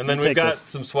go. Take them. And then we've got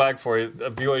some swag for you, a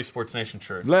BYU Sports Nation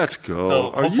shirt. Let's go. So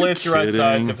Are hopefully you it's your right kidding?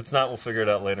 size. If it's not, we'll figure it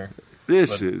out later.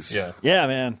 This is Yeah,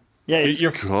 man. Yeah,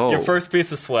 your first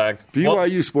piece of swag.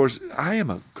 BYU Sports. I am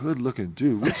a good-looking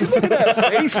dude. Would you look at that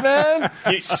face, man?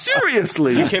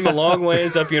 Seriously. You came a long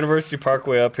ways up University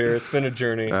Parkway up here. It's been a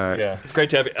journey. Right. Yeah, it's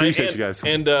great to have you. Appreciate you guys.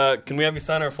 And can we have you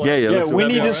sign our flag? Yeah, we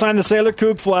need to sign the Sailor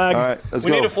Kook flag. All right, let's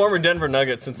we go. need a former Denver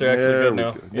Nugget since they're actually good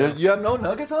now. Yeah. You have no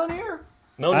Nuggets on here?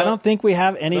 No, I don't think we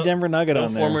have any Denver Nugget no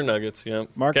on there. former Nuggets, yeah.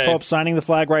 Mark Pope signing the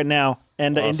flag right now,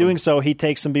 and in doing so, he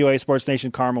takes some BYU Sports Nation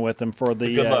karma with him for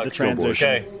the transition.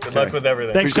 Okay, good luck with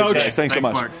everything. Thanks, Coach. Thanks so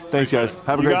much. Mark. Thanks, guys.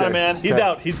 Have a great day. Man. He's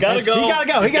out. He's got to go. He got to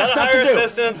go. He got stuff to do.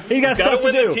 Assistants. He got stuff to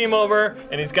win do. the team over,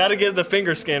 and he's got to get the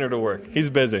finger scanner to work. He's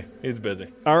busy.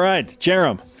 All right,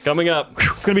 Jarom. Coming up.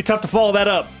 It's going to be tough to follow that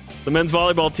up. The men's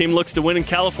volleyball team looks to win in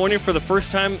California for the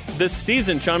first time this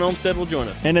season. Shawn Olmstead will join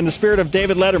us. And in the spirit of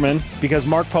David Letterman, because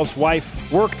Mark Pope's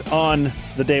wife worked on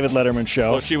the David Letterman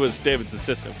show. Well, she was David's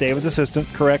assistant. David's assistant,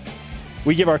 correct.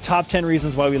 We give our top 10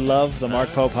 reasons why we love the Mark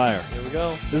Pope hire. Here we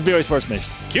go. This is BYU Sports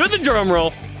Nation. Cue the drum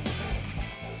roll.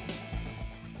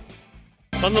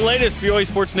 On the latest BYU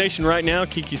Sports Nation right now,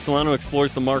 Kiki Solano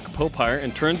explores the Mark Pope hire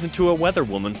and turns into a weather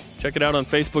woman. Check it out on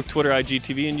Facebook, Twitter,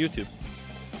 IGTV, and YouTube.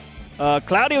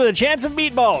 Cloudy with a chance of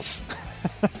meatballs.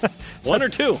 One or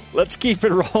two. Let's keep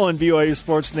it rolling, BYU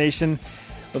Sports Nation,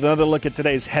 with another look at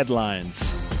today's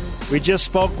headlines. We just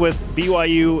spoke with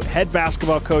BYU head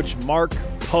basketball coach Mark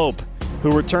Pope, who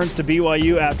returns to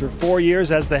BYU after 4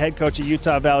 years as the head coach at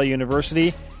Utah Valley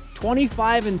University.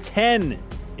 25-10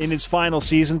 in his final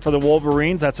season for the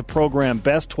Wolverines. That's a program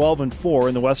best, 12-4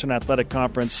 in the Western Athletic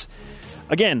Conference.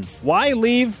 Again, why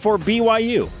leave for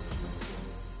BYU?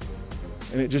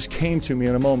 And it just came to me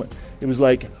in a moment. It was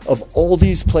like, of all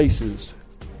these places,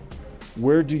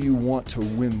 where do you want to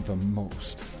win the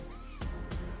most?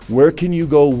 Where can you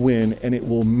go win and it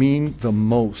will mean the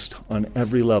most on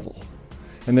every level?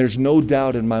 And there's no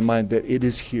doubt in my mind that it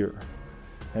is here.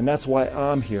 And that's why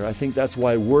I'm here. I think that's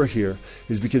why we're here,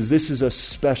 is because this is a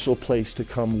special place to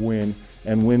come win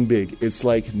and win big. It's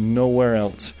like nowhere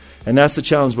else. And that's the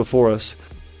challenge before us.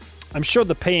 I'm sure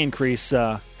the pay increase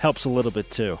helps a little bit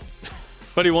too.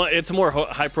 But it's a more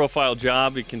high-profile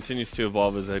job. He continues to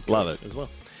evolve as head coach. Love it. As well.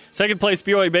 Second place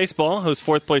BYU Baseball hosts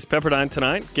fourth place Pepperdine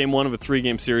tonight. Game 1 of a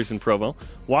 3-game series in Provo.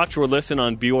 Watch or listen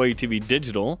on BYU TV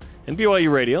Digital and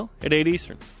BYU Radio at 8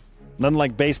 Eastern. Nothing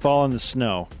like baseball in the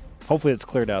snow. Hopefully it's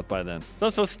cleared out by then. It's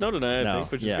not supposed to snow tonight, I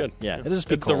think, which is good. Yeah, it'll just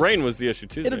be cold. The rain was the issue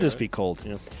Tuesday. It'll just be cold.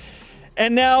 Yeah.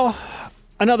 And now,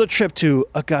 another trip to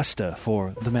Augusta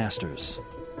for the Masters.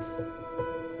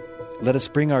 Let us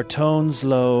bring our tones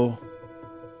low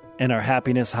and our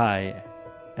happiness high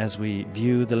as we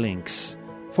view the links.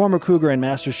 Former Cougar and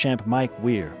Masters champ Mike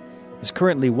Weir is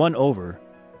currently 1 over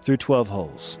through 12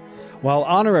 holes, while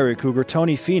honorary Cougar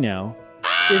Tony Finau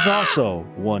is also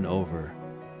 1 over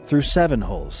through 7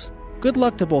 holes. Good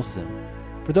luck to both of them.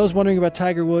 For those wondering about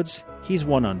Tiger Woods, he's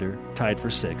 1 under, tied for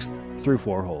 6th through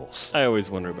 4 holes. I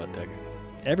always wonder about Tiger.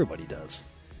 Everybody does.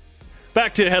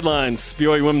 Back to headlines.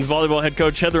 BYU women's volleyball head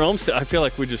coach Heather Olmstead. I feel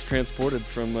like we just transported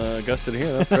from Augusta to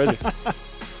here. That's crazy.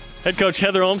 Head coach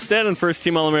Heather Olmstead and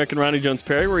first-team All-American Ronnie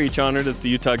Jones-Perry were each honored at the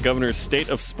Utah Governor's State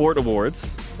of Sport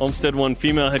Awards. Olmstead won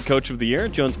Female Head Coach of the Year.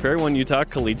 Jones-Perry won Utah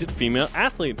Collegiate Female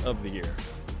Athlete of the Year.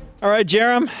 All right,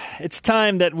 Jarom, it's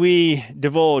time that we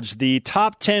divulge the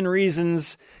top 10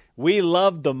 reasons we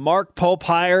love the Mark Pope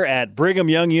hire at Brigham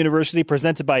Young University,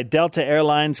 presented by Delta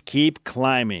Airlines. Keep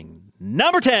climbing.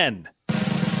 Number 10.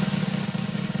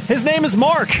 His name is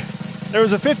Mark. There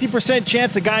was a 50%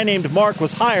 chance a guy named Mark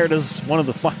was hired as one of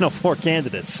the final 4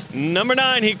 candidates. Number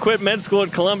 9, he quit med school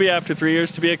at Columbia after 3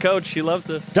 years to be a coach. He loves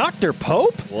this. Dr.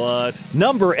 Pope? What?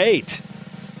 Number 8,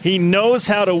 he knows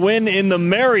how to win in the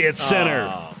Marriott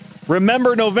Center.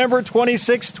 Remember November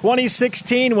 26,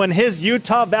 2016, when his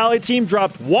Utah Valley team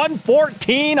dropped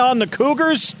 114 on the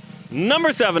Cougars?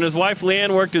 Number 7, his wife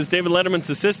Leanne worked as David Letterman's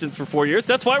assistant for 4 years.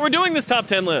 That's why we're doing this top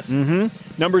 10 list.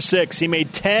 Number 6, he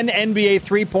made 10 NBA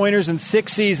three-pointers in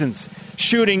 6 seasons,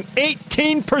 shooting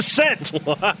 18%.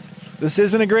 What? This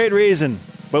isn't a great reason,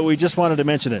 but we just wanted to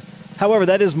mention it. However,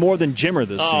 that is more than Jimmer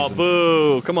this season. Oh,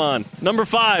 boo. Come on. Number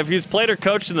 5, he's played or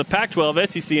coached in the Pac-12,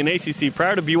 SEC, and ACC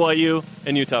prior to BYU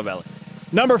and Utah Valley.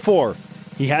 Number 4,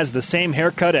 he has the same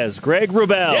haircut as Greg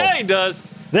Wrubell. Yeah, he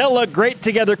does. They'll look great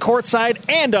together courtside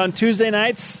and on Tuesday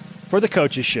nights for the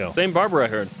Coaches Show. Same barber, I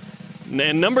heard.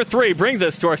 And number 3 brings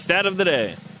us to our stat of the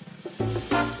day.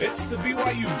 It's the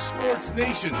BYU Sports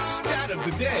Nation Stat of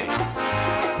the Day.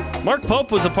 Mark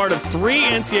Pope was a part of 3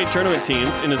 NCAA tournament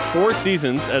teams in his 4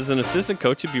 seasons as an assistant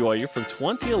coach at BYU from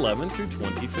 2011 through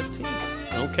 2015.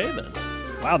 Okay, then.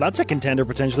 Wow, that's a contender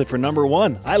potentially for number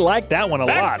 1. I like that one a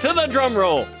lot. Back to the drum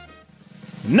roll.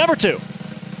 Number 2,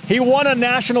 he won a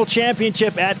national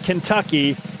championship at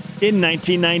Kentucky in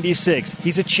 1996.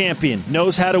 He's a champion,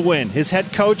 knows how to win. His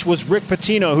head coach was Rick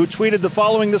Pitino, who tweeted the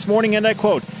following this morning, and I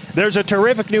quote, "There's a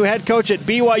terrific new head coach at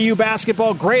BYU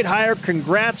Basketball. Great hire.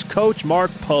 Congrats, Coach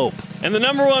Mark Pope." And the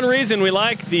number 1 reason we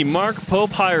like the Mark Pope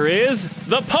hire is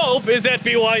the Pope is at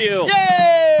BYU.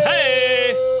 Yay!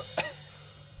 Hey!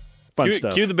 Fun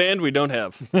stuff. Cue the band we don't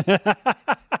have.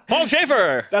 Paul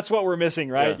Schaefer. That's what we're missing,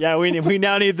 right? Yeah, we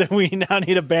now need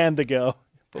a band to go.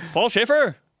 Paul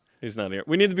Schaefer? He's not here.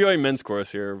 We need the BYU men's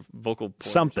chorus here. Vocal point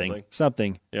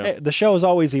Something. Yeah. Hey, the show is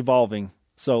always evolving,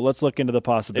 so let's look into the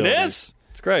possibilities. It is?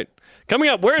 It's great. Coming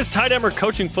up, where is Ty Demmer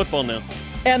coaching football now?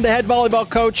 And the head volleyball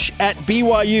coach at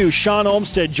BYU, Shawn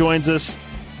Olmstead, joins us.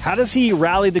 How does he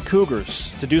rally the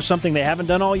Cougars to do something they haven't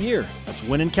done all year? That's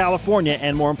win in California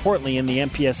and, more importantly, in the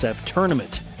MPSF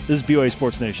tournament. This is BYU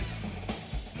Sports Nation.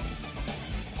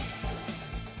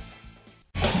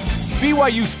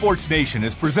 BYU Sports Nation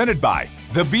is presented by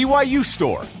The BYU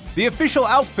Store, the official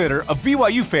outfitter of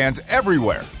BYU fans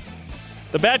everywhere.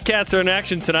 The Batcats are in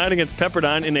action tonight against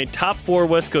Pepperdine in a top 4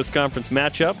 West Coast Conference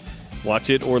matchup.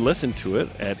 Watch it or listen to it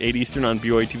at 8 Eastern on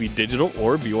BYU TV Digital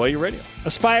or BYU Radio.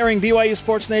 Aspiring BYU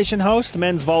Sports Nation host,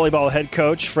 men's volleyball head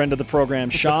coach, friend of the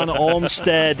program, Shawn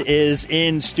Olmstead, is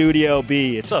in Studio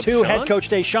B. It's What's up, 2 Shawn? Head Coach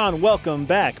Day. Shawn, welcome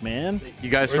back, man. You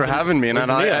guys for having me.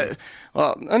 And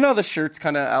well, I know the shirt's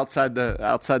kind of outside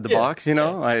the box, you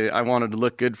know. I wanted to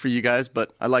look good for you guys,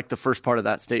 but I like the first part of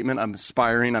that statement. I'm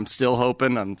aspiring. I'm still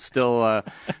hoping. I'm still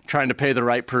trying to pay the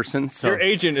right person. So Your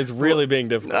agent is really being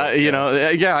difficult. you know,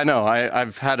 yeah, I know.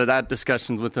 I've had that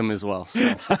discussions with him as well.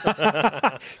 So.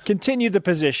 Continue the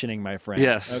positioning, my friend.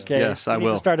 Yes, okay? yes, I We need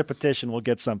will. to start a petition. We'll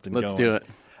get something Let's going.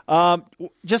 do it.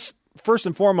 Just first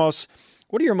and foremost,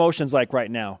 what are your emotions like right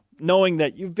now, knowing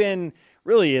that you've been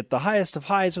really at the highest of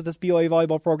highs with this BYU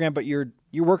volleyball program, but you're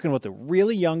working with a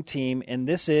really young team, and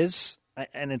this is,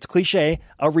 and it's cliche,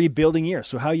 a rebuilding year.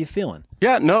 So how are you feeling?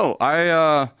 Yeah, no,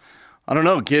 I don't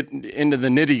know. Get into the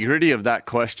nitty gritty of that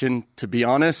question. To be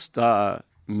honest,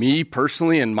 me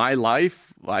personally in my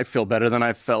life, I feel better than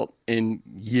I've felt in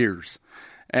years,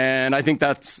 and I think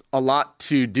that's a lot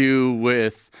to do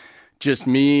with just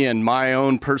me and my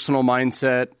own personal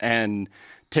mindset and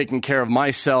taking care of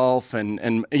myself,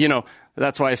 and you know.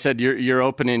 That's why I said you're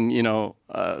opening, you know,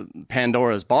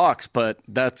 Pandora's box, but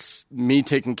that's me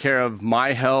taking care of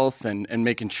my health and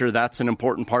making sure that's an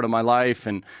important part of my life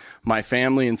and my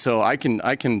family. And so I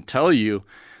can tell you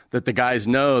that the guys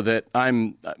know that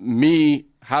I'm me.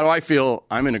 How do I feel?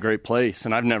 I'm in a great place,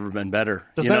 and I've never been better.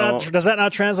 Does that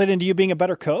not translate into you being a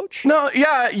better coach? No,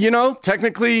 yeah, you know,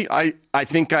 technically, I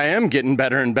think I am getting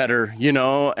better and better, you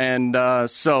know, and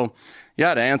so.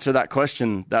 Yeah, to answer that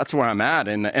question, that's where I'm at.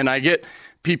 And I get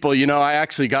people, you know, I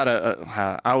actually got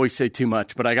I always say too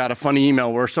much, but I got a funny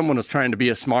email where someone was trying to be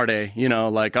a smart-a, you know,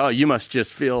 like, oh, you must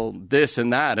just feel this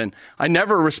and that. And I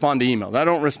never respond to emails. I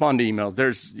don't respond to emails.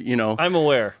 There's, you know. I'm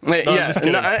aware. No, yeah,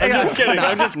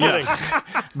 I'm just kidding.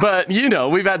 But, you know,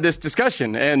 we've had this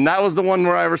discussion, and that was the one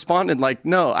where I responded like,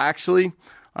 no, actually,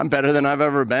 I'm better than I've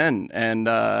ever been, and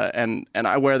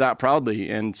I wear that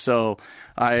proudly. And so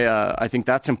I think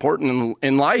that's important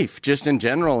in life, just in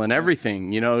general and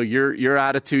everything. You know, your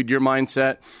attitude, your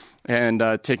mindset, and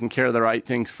taking care of the right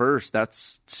things first.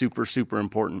 That's super, super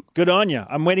important. Good on you.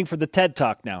 I'm waiting for the TED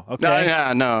Talk now.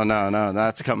 Okay. No.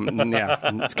 That's coming. Yeah,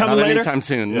 it's coming later. Anytime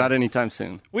soon. Yeah. Not anytime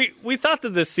soon. We thought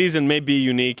that this season may be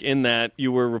unique in that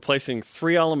you were replacing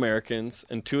 3 All-Americans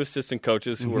and 2 assistant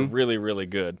coaches who were really, really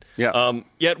good. Yeah.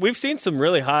 Yet we've seen some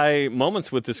really high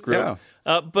moments with this group.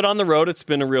 But on the road, it's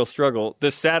been a real struggle.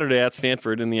 This Saturday at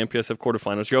Stanford in the MPSF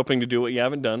Quarterfinals, you're hoping to do what you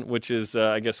haven't done, which is,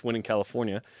 I guess, win in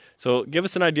California. So give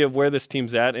us an idea of where this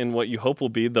team's at and what you hope will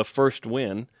be the first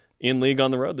win in league on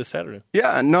the road this Saturday.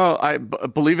 Yeah, no,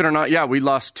 believe it or not, we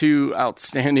lost 2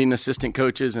 outstanding assistant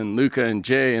coaches, and Luca and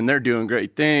Jay, and they're doing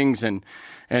great things. And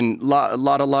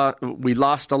we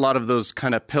lost a lot of those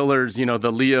kind of pillars,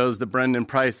 the Leos, the Brendan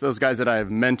Price, those guys that I have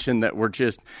mentioned that were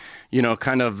just,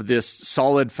 kind of this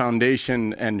solid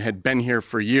foundation and had been here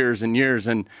for years and years.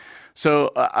 And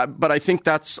so, but I think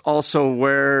that's also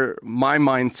where my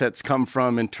mindsets come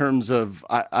from in terms of,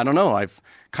 I don't know, I've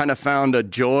kind of found a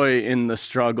joy in the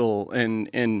struggle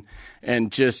and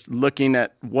just looking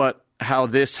at how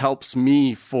this helps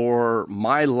me for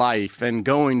my life and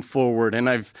going forward. And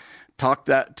I've talked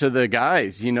that to the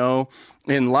guys,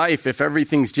 in life, if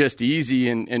everything's just easy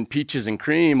and peaches and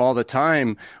cream all the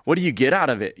time, what do you get out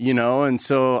of it, And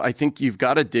so I think you've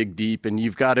got to dig deep and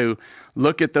you've got to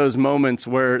look at those moments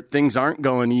where things aren't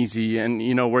going easy and,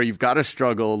 where you've got to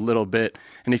struggle a little bit.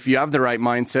 And if you have the right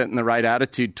mindset and the right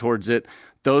attitude towards it,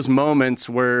 those moments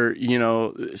where,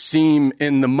 seem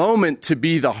in the moment to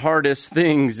be the hardest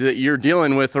things that you're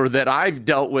dealing with or that I've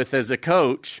dealt with as a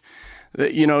coach,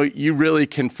 that, you really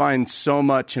can find so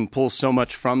much and pull so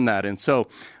much from that. And so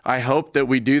I hope that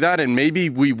we do that, and maybe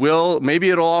we will.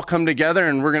 Maybe it'll all come together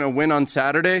and we're going to win on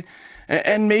Saturday,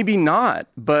 and maybe not.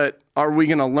 But are we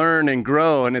going to learn and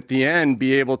grow and at the end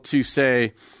be able to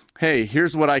say, hey,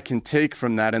 here's what I can take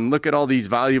from that, and look at all these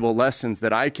valuable lessons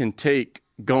that I can take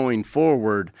going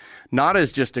forward, not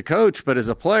as just a coach, but as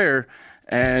a player,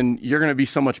 and you're going to be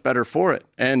so much better for it.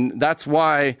 And that's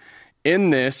why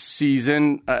in this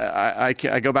season, I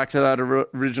go back to that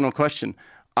original question.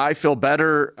 I feel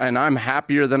better and I'm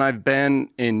happier than I've been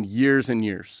in years and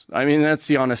years. I mean, that's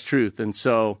the honest truth. And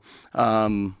so,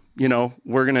 we're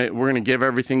gonna give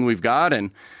everything we've got.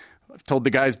 And I've told the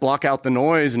guys, block out the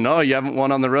noise. And no, you haven't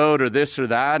won on the road or this or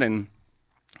that. And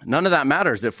none of that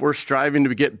matters if we're striving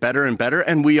to get better and better.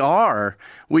 And we are,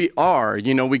 we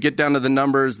get down to the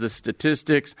numbers, the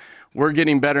statistics, we're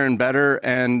getting better and better.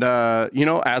 And,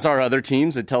 as our other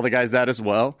teams, I tell the guys that as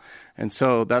well. And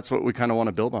so that's what we kind of want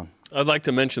to build on. I'd like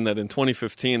to mention that in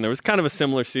 2015, there was kind of a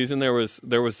similar season. There was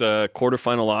a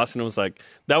quarterfinal loss, and it was like,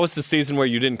 that was the season where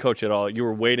you didn't coach at all. You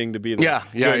were waiting to be there.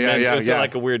 Yeah. It was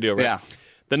like a weird deal, right? Yeah.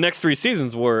 The next 3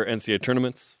 seasons were NCAA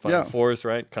tournaments, Final Fours,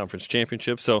 right? Conference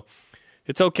championships. So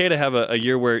it's okay to have a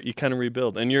year where you kind of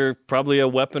rebuild, and you're probably a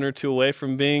weapon or 2 away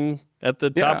from being at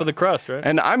the top of the crust, right?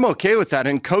 And I'm okay with that,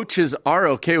 and coaches are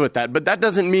okay with that. But that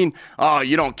doesn't mean,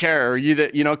 you don't care, or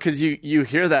because you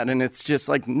hear that, and it's just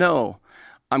like, no,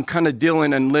 I'm kind of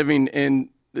dealing and living in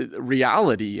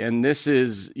reality, and this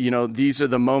is, these are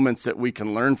the moments that we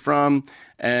can learn from,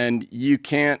 and you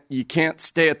can't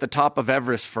stay at the top of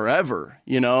Everest forever,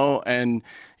 and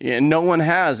no one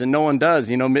has and no one does.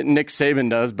 Nick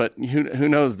Saban does, but who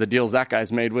knows the deals that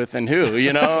guy's made with and who,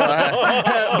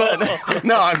 but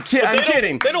no, I'm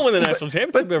kidding. They don't win the national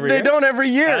championship every year. They don't every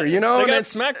year, They got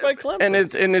smacked by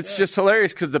Clemson. And it's just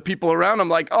hilarious because the people around them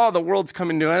like, oh, the world's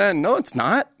coming to an end. No, it's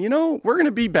not. We're going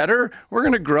to be better. We're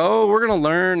going to grow. We're going to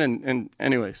learn. And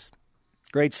anyways.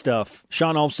 Great stuff.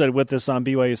 Shawn Olmstead with us on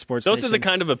BYU Sports Those Nation. are the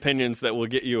kind of opinions that will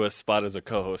get you a spot as a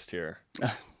co-host here.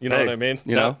 You know hey, what I mean?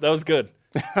 That was good.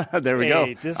 There we go.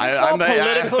 This is all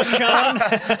political, Shawn.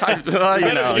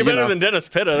 You're better than Dennis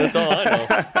Pitta. That's all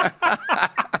I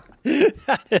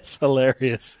know. It's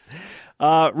hilarious.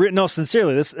 No,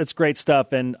 sincerely, it's great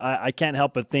stuff, and I can't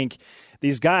help but think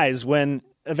these guys, when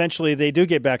eventually they do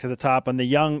get back to the top and the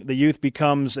youth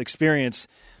becomes experience,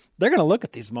 they're going to look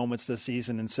at these moments this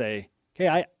season and say,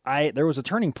 "Okay, there was a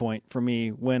turning point for me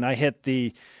when I hit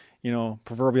the."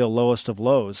 Proverbial lowest of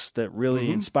lows that really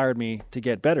inspired me to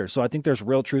get better. So I think there's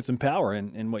real truth and power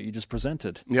in what you just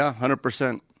presented. Yeah,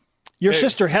 100%. Your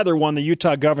sister Heather won the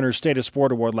Utah Governor's State of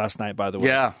Sport Award last night, by the way.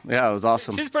 Yeah, it was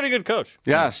awesome. She's a pretty good coach.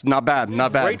 Yeah, not bad.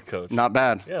 Great coach. Not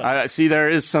bad. Yeah. I see there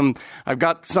is I've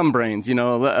got some brains, a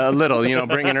little,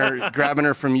 grabbing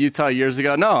her from Utah years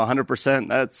ago. No, 100%.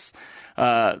 That's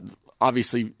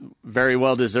obviously very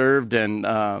well deserved, and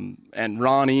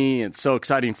Ronnie, it's so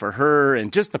exciting for her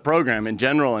and just the program in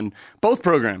general, and both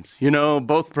programs,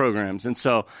 and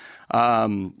so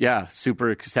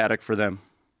super ecstatic for them.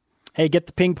 Hey, get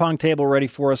the ping pong table ready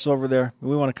for us over there.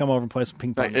 We want to come over and play some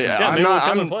ping pong.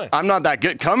 I'm not that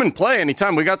good. Come and play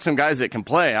anytime. We got some guys that can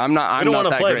play. I'm not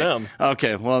that great. Them.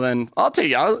 Okay, well then I'll take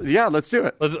you. Let's do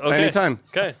it. Okay. Anytime.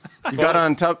 Okay. You got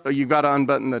to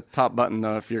unbutton the top button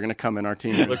though if you're going to come in our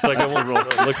team. Looks like it won't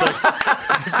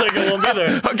be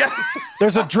there. Okay.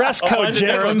 There's a dress code, There's a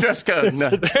Jarom. dress code. No.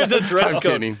 There's a dress I'm code.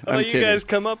 kidding. How about you guys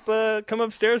come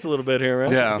upstairs a little bit here,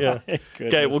 right? Yeah.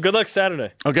 Okay. Well, good luck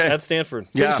Saturday. Okay. At Stanford.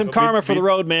 Give you some karma for the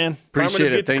road, man. Appreciate Karma to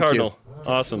it. beat the Thank Cardinal.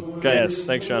 Awesome. Okay. Yes.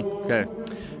 Thanks, Shawn. Okay.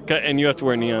 Okay, and you have to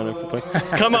wear neon if you play.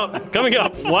 Coming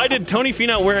up, why did Tony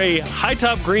Finau wear a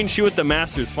high-top green shoe at the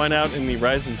Masters? Find out in the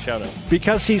Rise and Shoutout.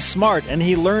 Because he's smart and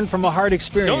he learned from a hard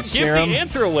experience. Don't give Jarom. the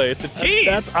answer away. It's a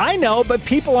tease. I know, but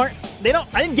people aren't.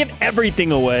 I didn't give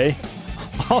everything away.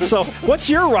 Also, what's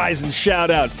your Rise and Shout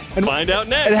Out? And find out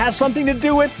next. It has something to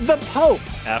do with the Pope.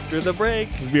 After the break.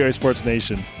 This is BYU Sports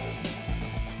Nation.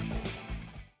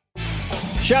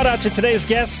 Shout out to today's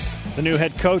guests, the new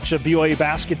head coach of BYU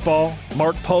Basketball,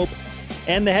 Mark Pope,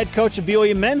 and the head coach of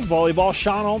BYU Men's Volleyball,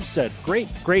 Shawn Olmstead. Great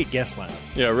guest lineup.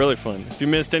 Yeah, really fun. If you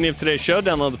missed any of today's show,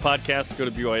 download the podcast. Go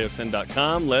to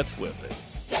BYUSN.com. Let's whip it.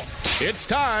 It's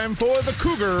time for the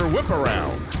Cougar Whip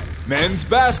Around. Men's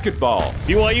basketball.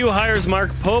 BYU hires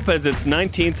Mark Pope as its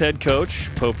 19th head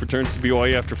coach. Pope returns to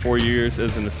BYU after 4 years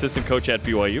as an assistant coach at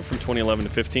BYU from 2011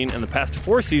 to 15 and the past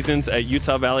 4 seasons at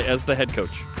Utah Valley as the head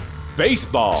coach.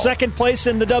 Baseball. Second place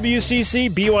in the WCC,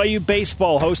 BYU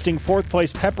Baseball hosting fourth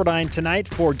place Pepperdine tonight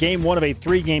for game 1 of a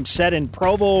 3-game set in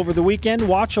Provo over the weekend.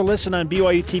 Watch or listen on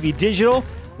BYU TV Digital.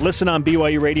 Listen on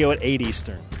BYU Radio at 8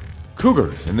 Eastern.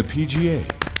 Cougars in the PGA.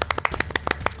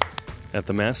 At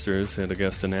the Masters at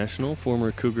Augusta National,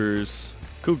 former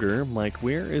Cougar Mike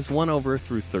Weir is 1 over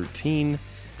through 13.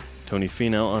 Tony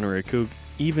Finau, honorary Coug,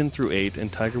 even through 8.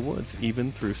 And Tiger Woods,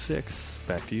 even through 6.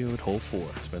 Back to you at hole 4,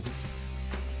 Spencer.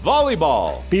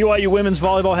 Volleyball. BYU women's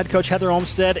volleyball head coach Heather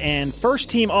Olmstead and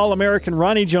first-team All-American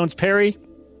Ronnie Jones-Perry,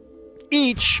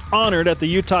 each honored at the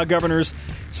Utah Governor's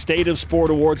State of Sport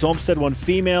Awards. Olmstead won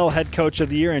Female Head Coach of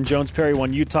the Year, and Jones-Perry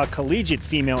won Utah Collegiate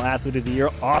Female Athlete of the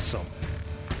Year. Awesome.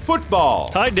 Football.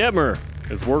 Ty Detmer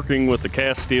is working with the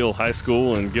Castile High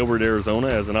School in Gilbert, Arizona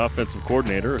as an offensive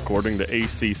coordinator, according to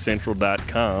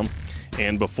ACCentral.com.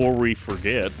 And before we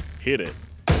forget, hit it.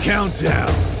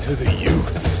 Countdown to the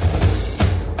Utes.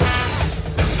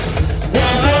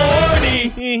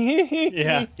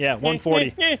 Yeah,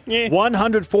 140.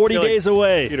 140 days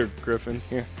away. Peter Griffin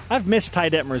here. I've missed Ty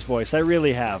Detmer's voice. I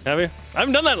really have. Have you? I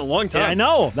haven't done that in a long time. Yeah, I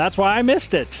know. That's why I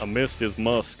missed it. I missed his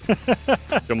musk.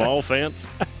 Jamal fans.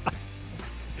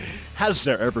 Has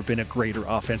there ever been a great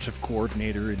offensive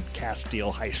coordinator in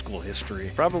Castile High School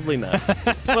history? Probably not.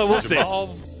 Well, we'll see.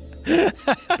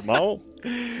 Jamal?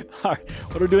 All right.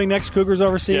 What are we doing next? Cougars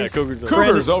overseas? Yeah,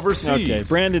 Cougars overseas. Okay,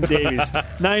 Brandon Davies.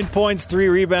 9 points, 3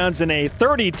 rebounds, and a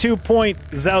 32-point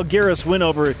Zalgiris win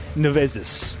over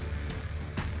Nevezis.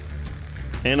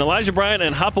 And Elijah Bryant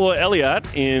and Hapoel Eliot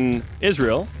in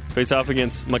Israel face off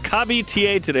against Maccabi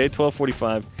TA today,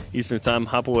 12:45 Eastern Time.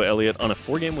 Hapoel Eliot on a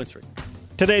 4-game win streak.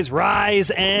 Today's Rise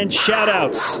and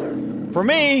Shout-Outs, for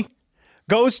me,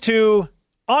 goes to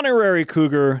honorary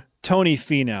Cougar Tony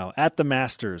Finau at the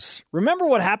Masters. Remember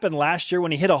what happened last year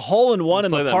when he hit a hole-in-one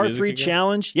in the par 3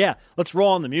 challenge? Yeah, let's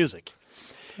roll on the music.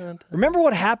 Remember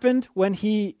what happened when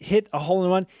he hit a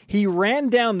hole-in-one? He ran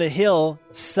down the hill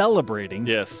celebrating.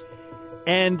 Yes.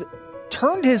 And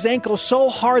turned his ankle so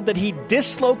hard that he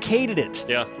dislocated it.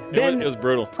 Yeah, then it was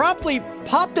brutal. Promptly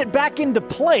popped it back into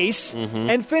place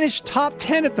and finished top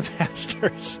 10 at the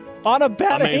Masters on a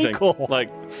bad ankle. Like,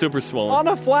 super swollen. On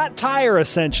a flat tire,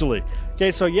 essentially.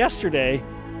 Okay, so yesterday,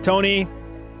 Tony,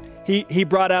 he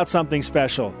brought out something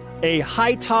special. A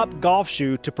high-top golf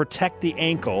shoe to protect the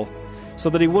ankle so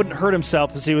that he wouldn't hurt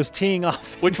himself as he was teeing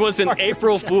off. Which was an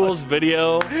April Fool's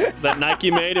video that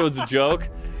Nike made. It was a joke.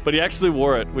 But he actually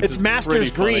wore it, which it's is Masters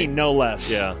pretty green, no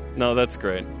less. Yeah. No, that's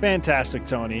great. Fantastic,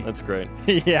 Tony. That's great.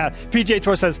 Yeah. PGA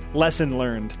Tour says, lesson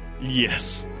learned.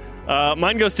 Yes.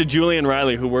 Mine goes to Julian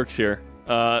Riley, who works here,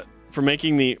 for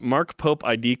making the Mark Pope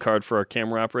ID card for our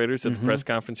camera operators at the press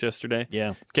conference yesterday. Yeah.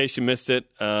 In case you missed it.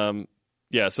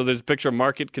 Yeah, so there's a picture of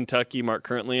Mark at Kentucky, Mark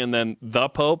currently, and then the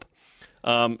Pope.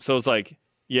 So it's like,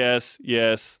 yes,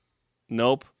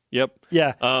 nope. Yep.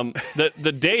 Yeah.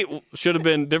 The date should have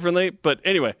been differently, but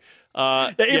anyway.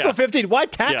 April 15th. Why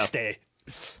tax day?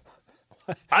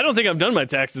 I don't think I've done my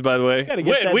taxes, by the way.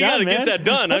 We got to get that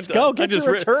done. Let's go. Get your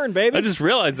return, baby. I just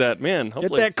realized that, man.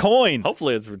 Get that coin.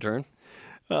 Hopefully it's returned.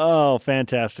 Oh,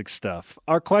 fantastic stuff.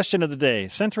 Our question of the day,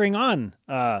 centering on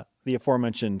the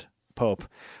aforementioned Pope.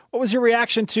 What was your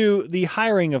reaction to the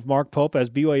hiring of Mark Pope as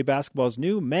BYU Basketball's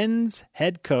new men's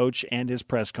head coach and his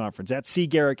press conference? At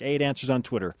CGarrick8 answers on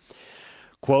Twitter.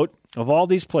 Quote, of all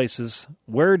these places,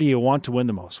 where do you want to win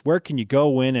the most? Where can you go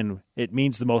win and it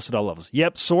means the most at all levels?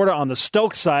 Yep, sort of on the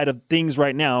Stoke side of things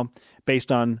right now.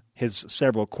 based on his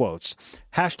several quotes.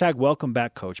 Hashtag welcome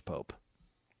back, Coach Pope.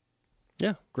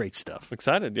 Yeah. Great stuff.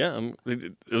 Excited, yeah.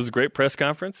 It was a great press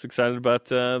conference. Excited about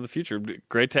the future.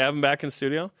 Great to have him back in the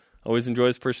studio. Always enjoy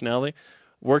his personality.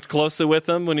 Worked closely with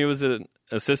him when he was an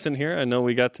assistant here. I know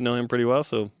we got to know him pretty well,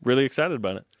 so really excited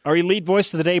about it. Our Elite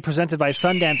Voice of the Day presented by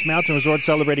Sundance Mountain Resort,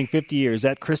 celebrating 50 years.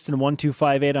 At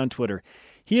Kristen1258 on Twitter.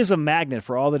 He is a magnet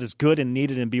for all that is good and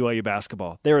needed in BYU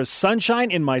basketball. There is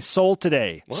sunshine in my soul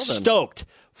today. Well done. Stoked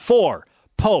for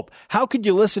Pope. How could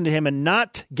you listen to him and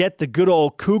not get the good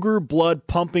old Cougar blood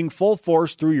pumping full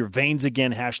force through your veins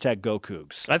again? Hashtag Go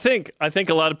Cougs. I think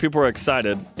a lot of people are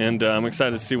excited, and I'm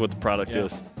excited to see what the product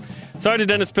is. Sorry to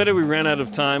Dennis Pitta, we ran out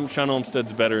of time. Shawn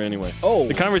Olmstead's better anyway. Oh.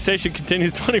 The conversation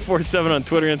continues 24/7 on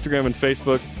Twitter, Instagram, and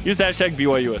Facebook. Use the hashtag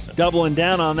BYUSN. Doubling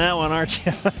down on that one, aren't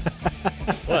you?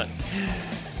 What?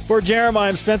 For Jarom,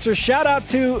 I'm Spencer. Shout out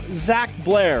to Zach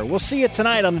Blair. We'll see you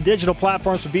tonight on the digital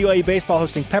platforms for BYU Baseball,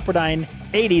 hosting Pepperdine,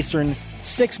 8 Eastern,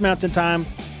 6 Mountain Time.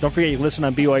 Don't forget you can listen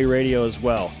on BYU Radio as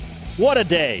well. What a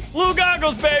day. Blue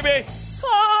goggles, baby!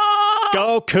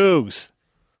 Go Cougs!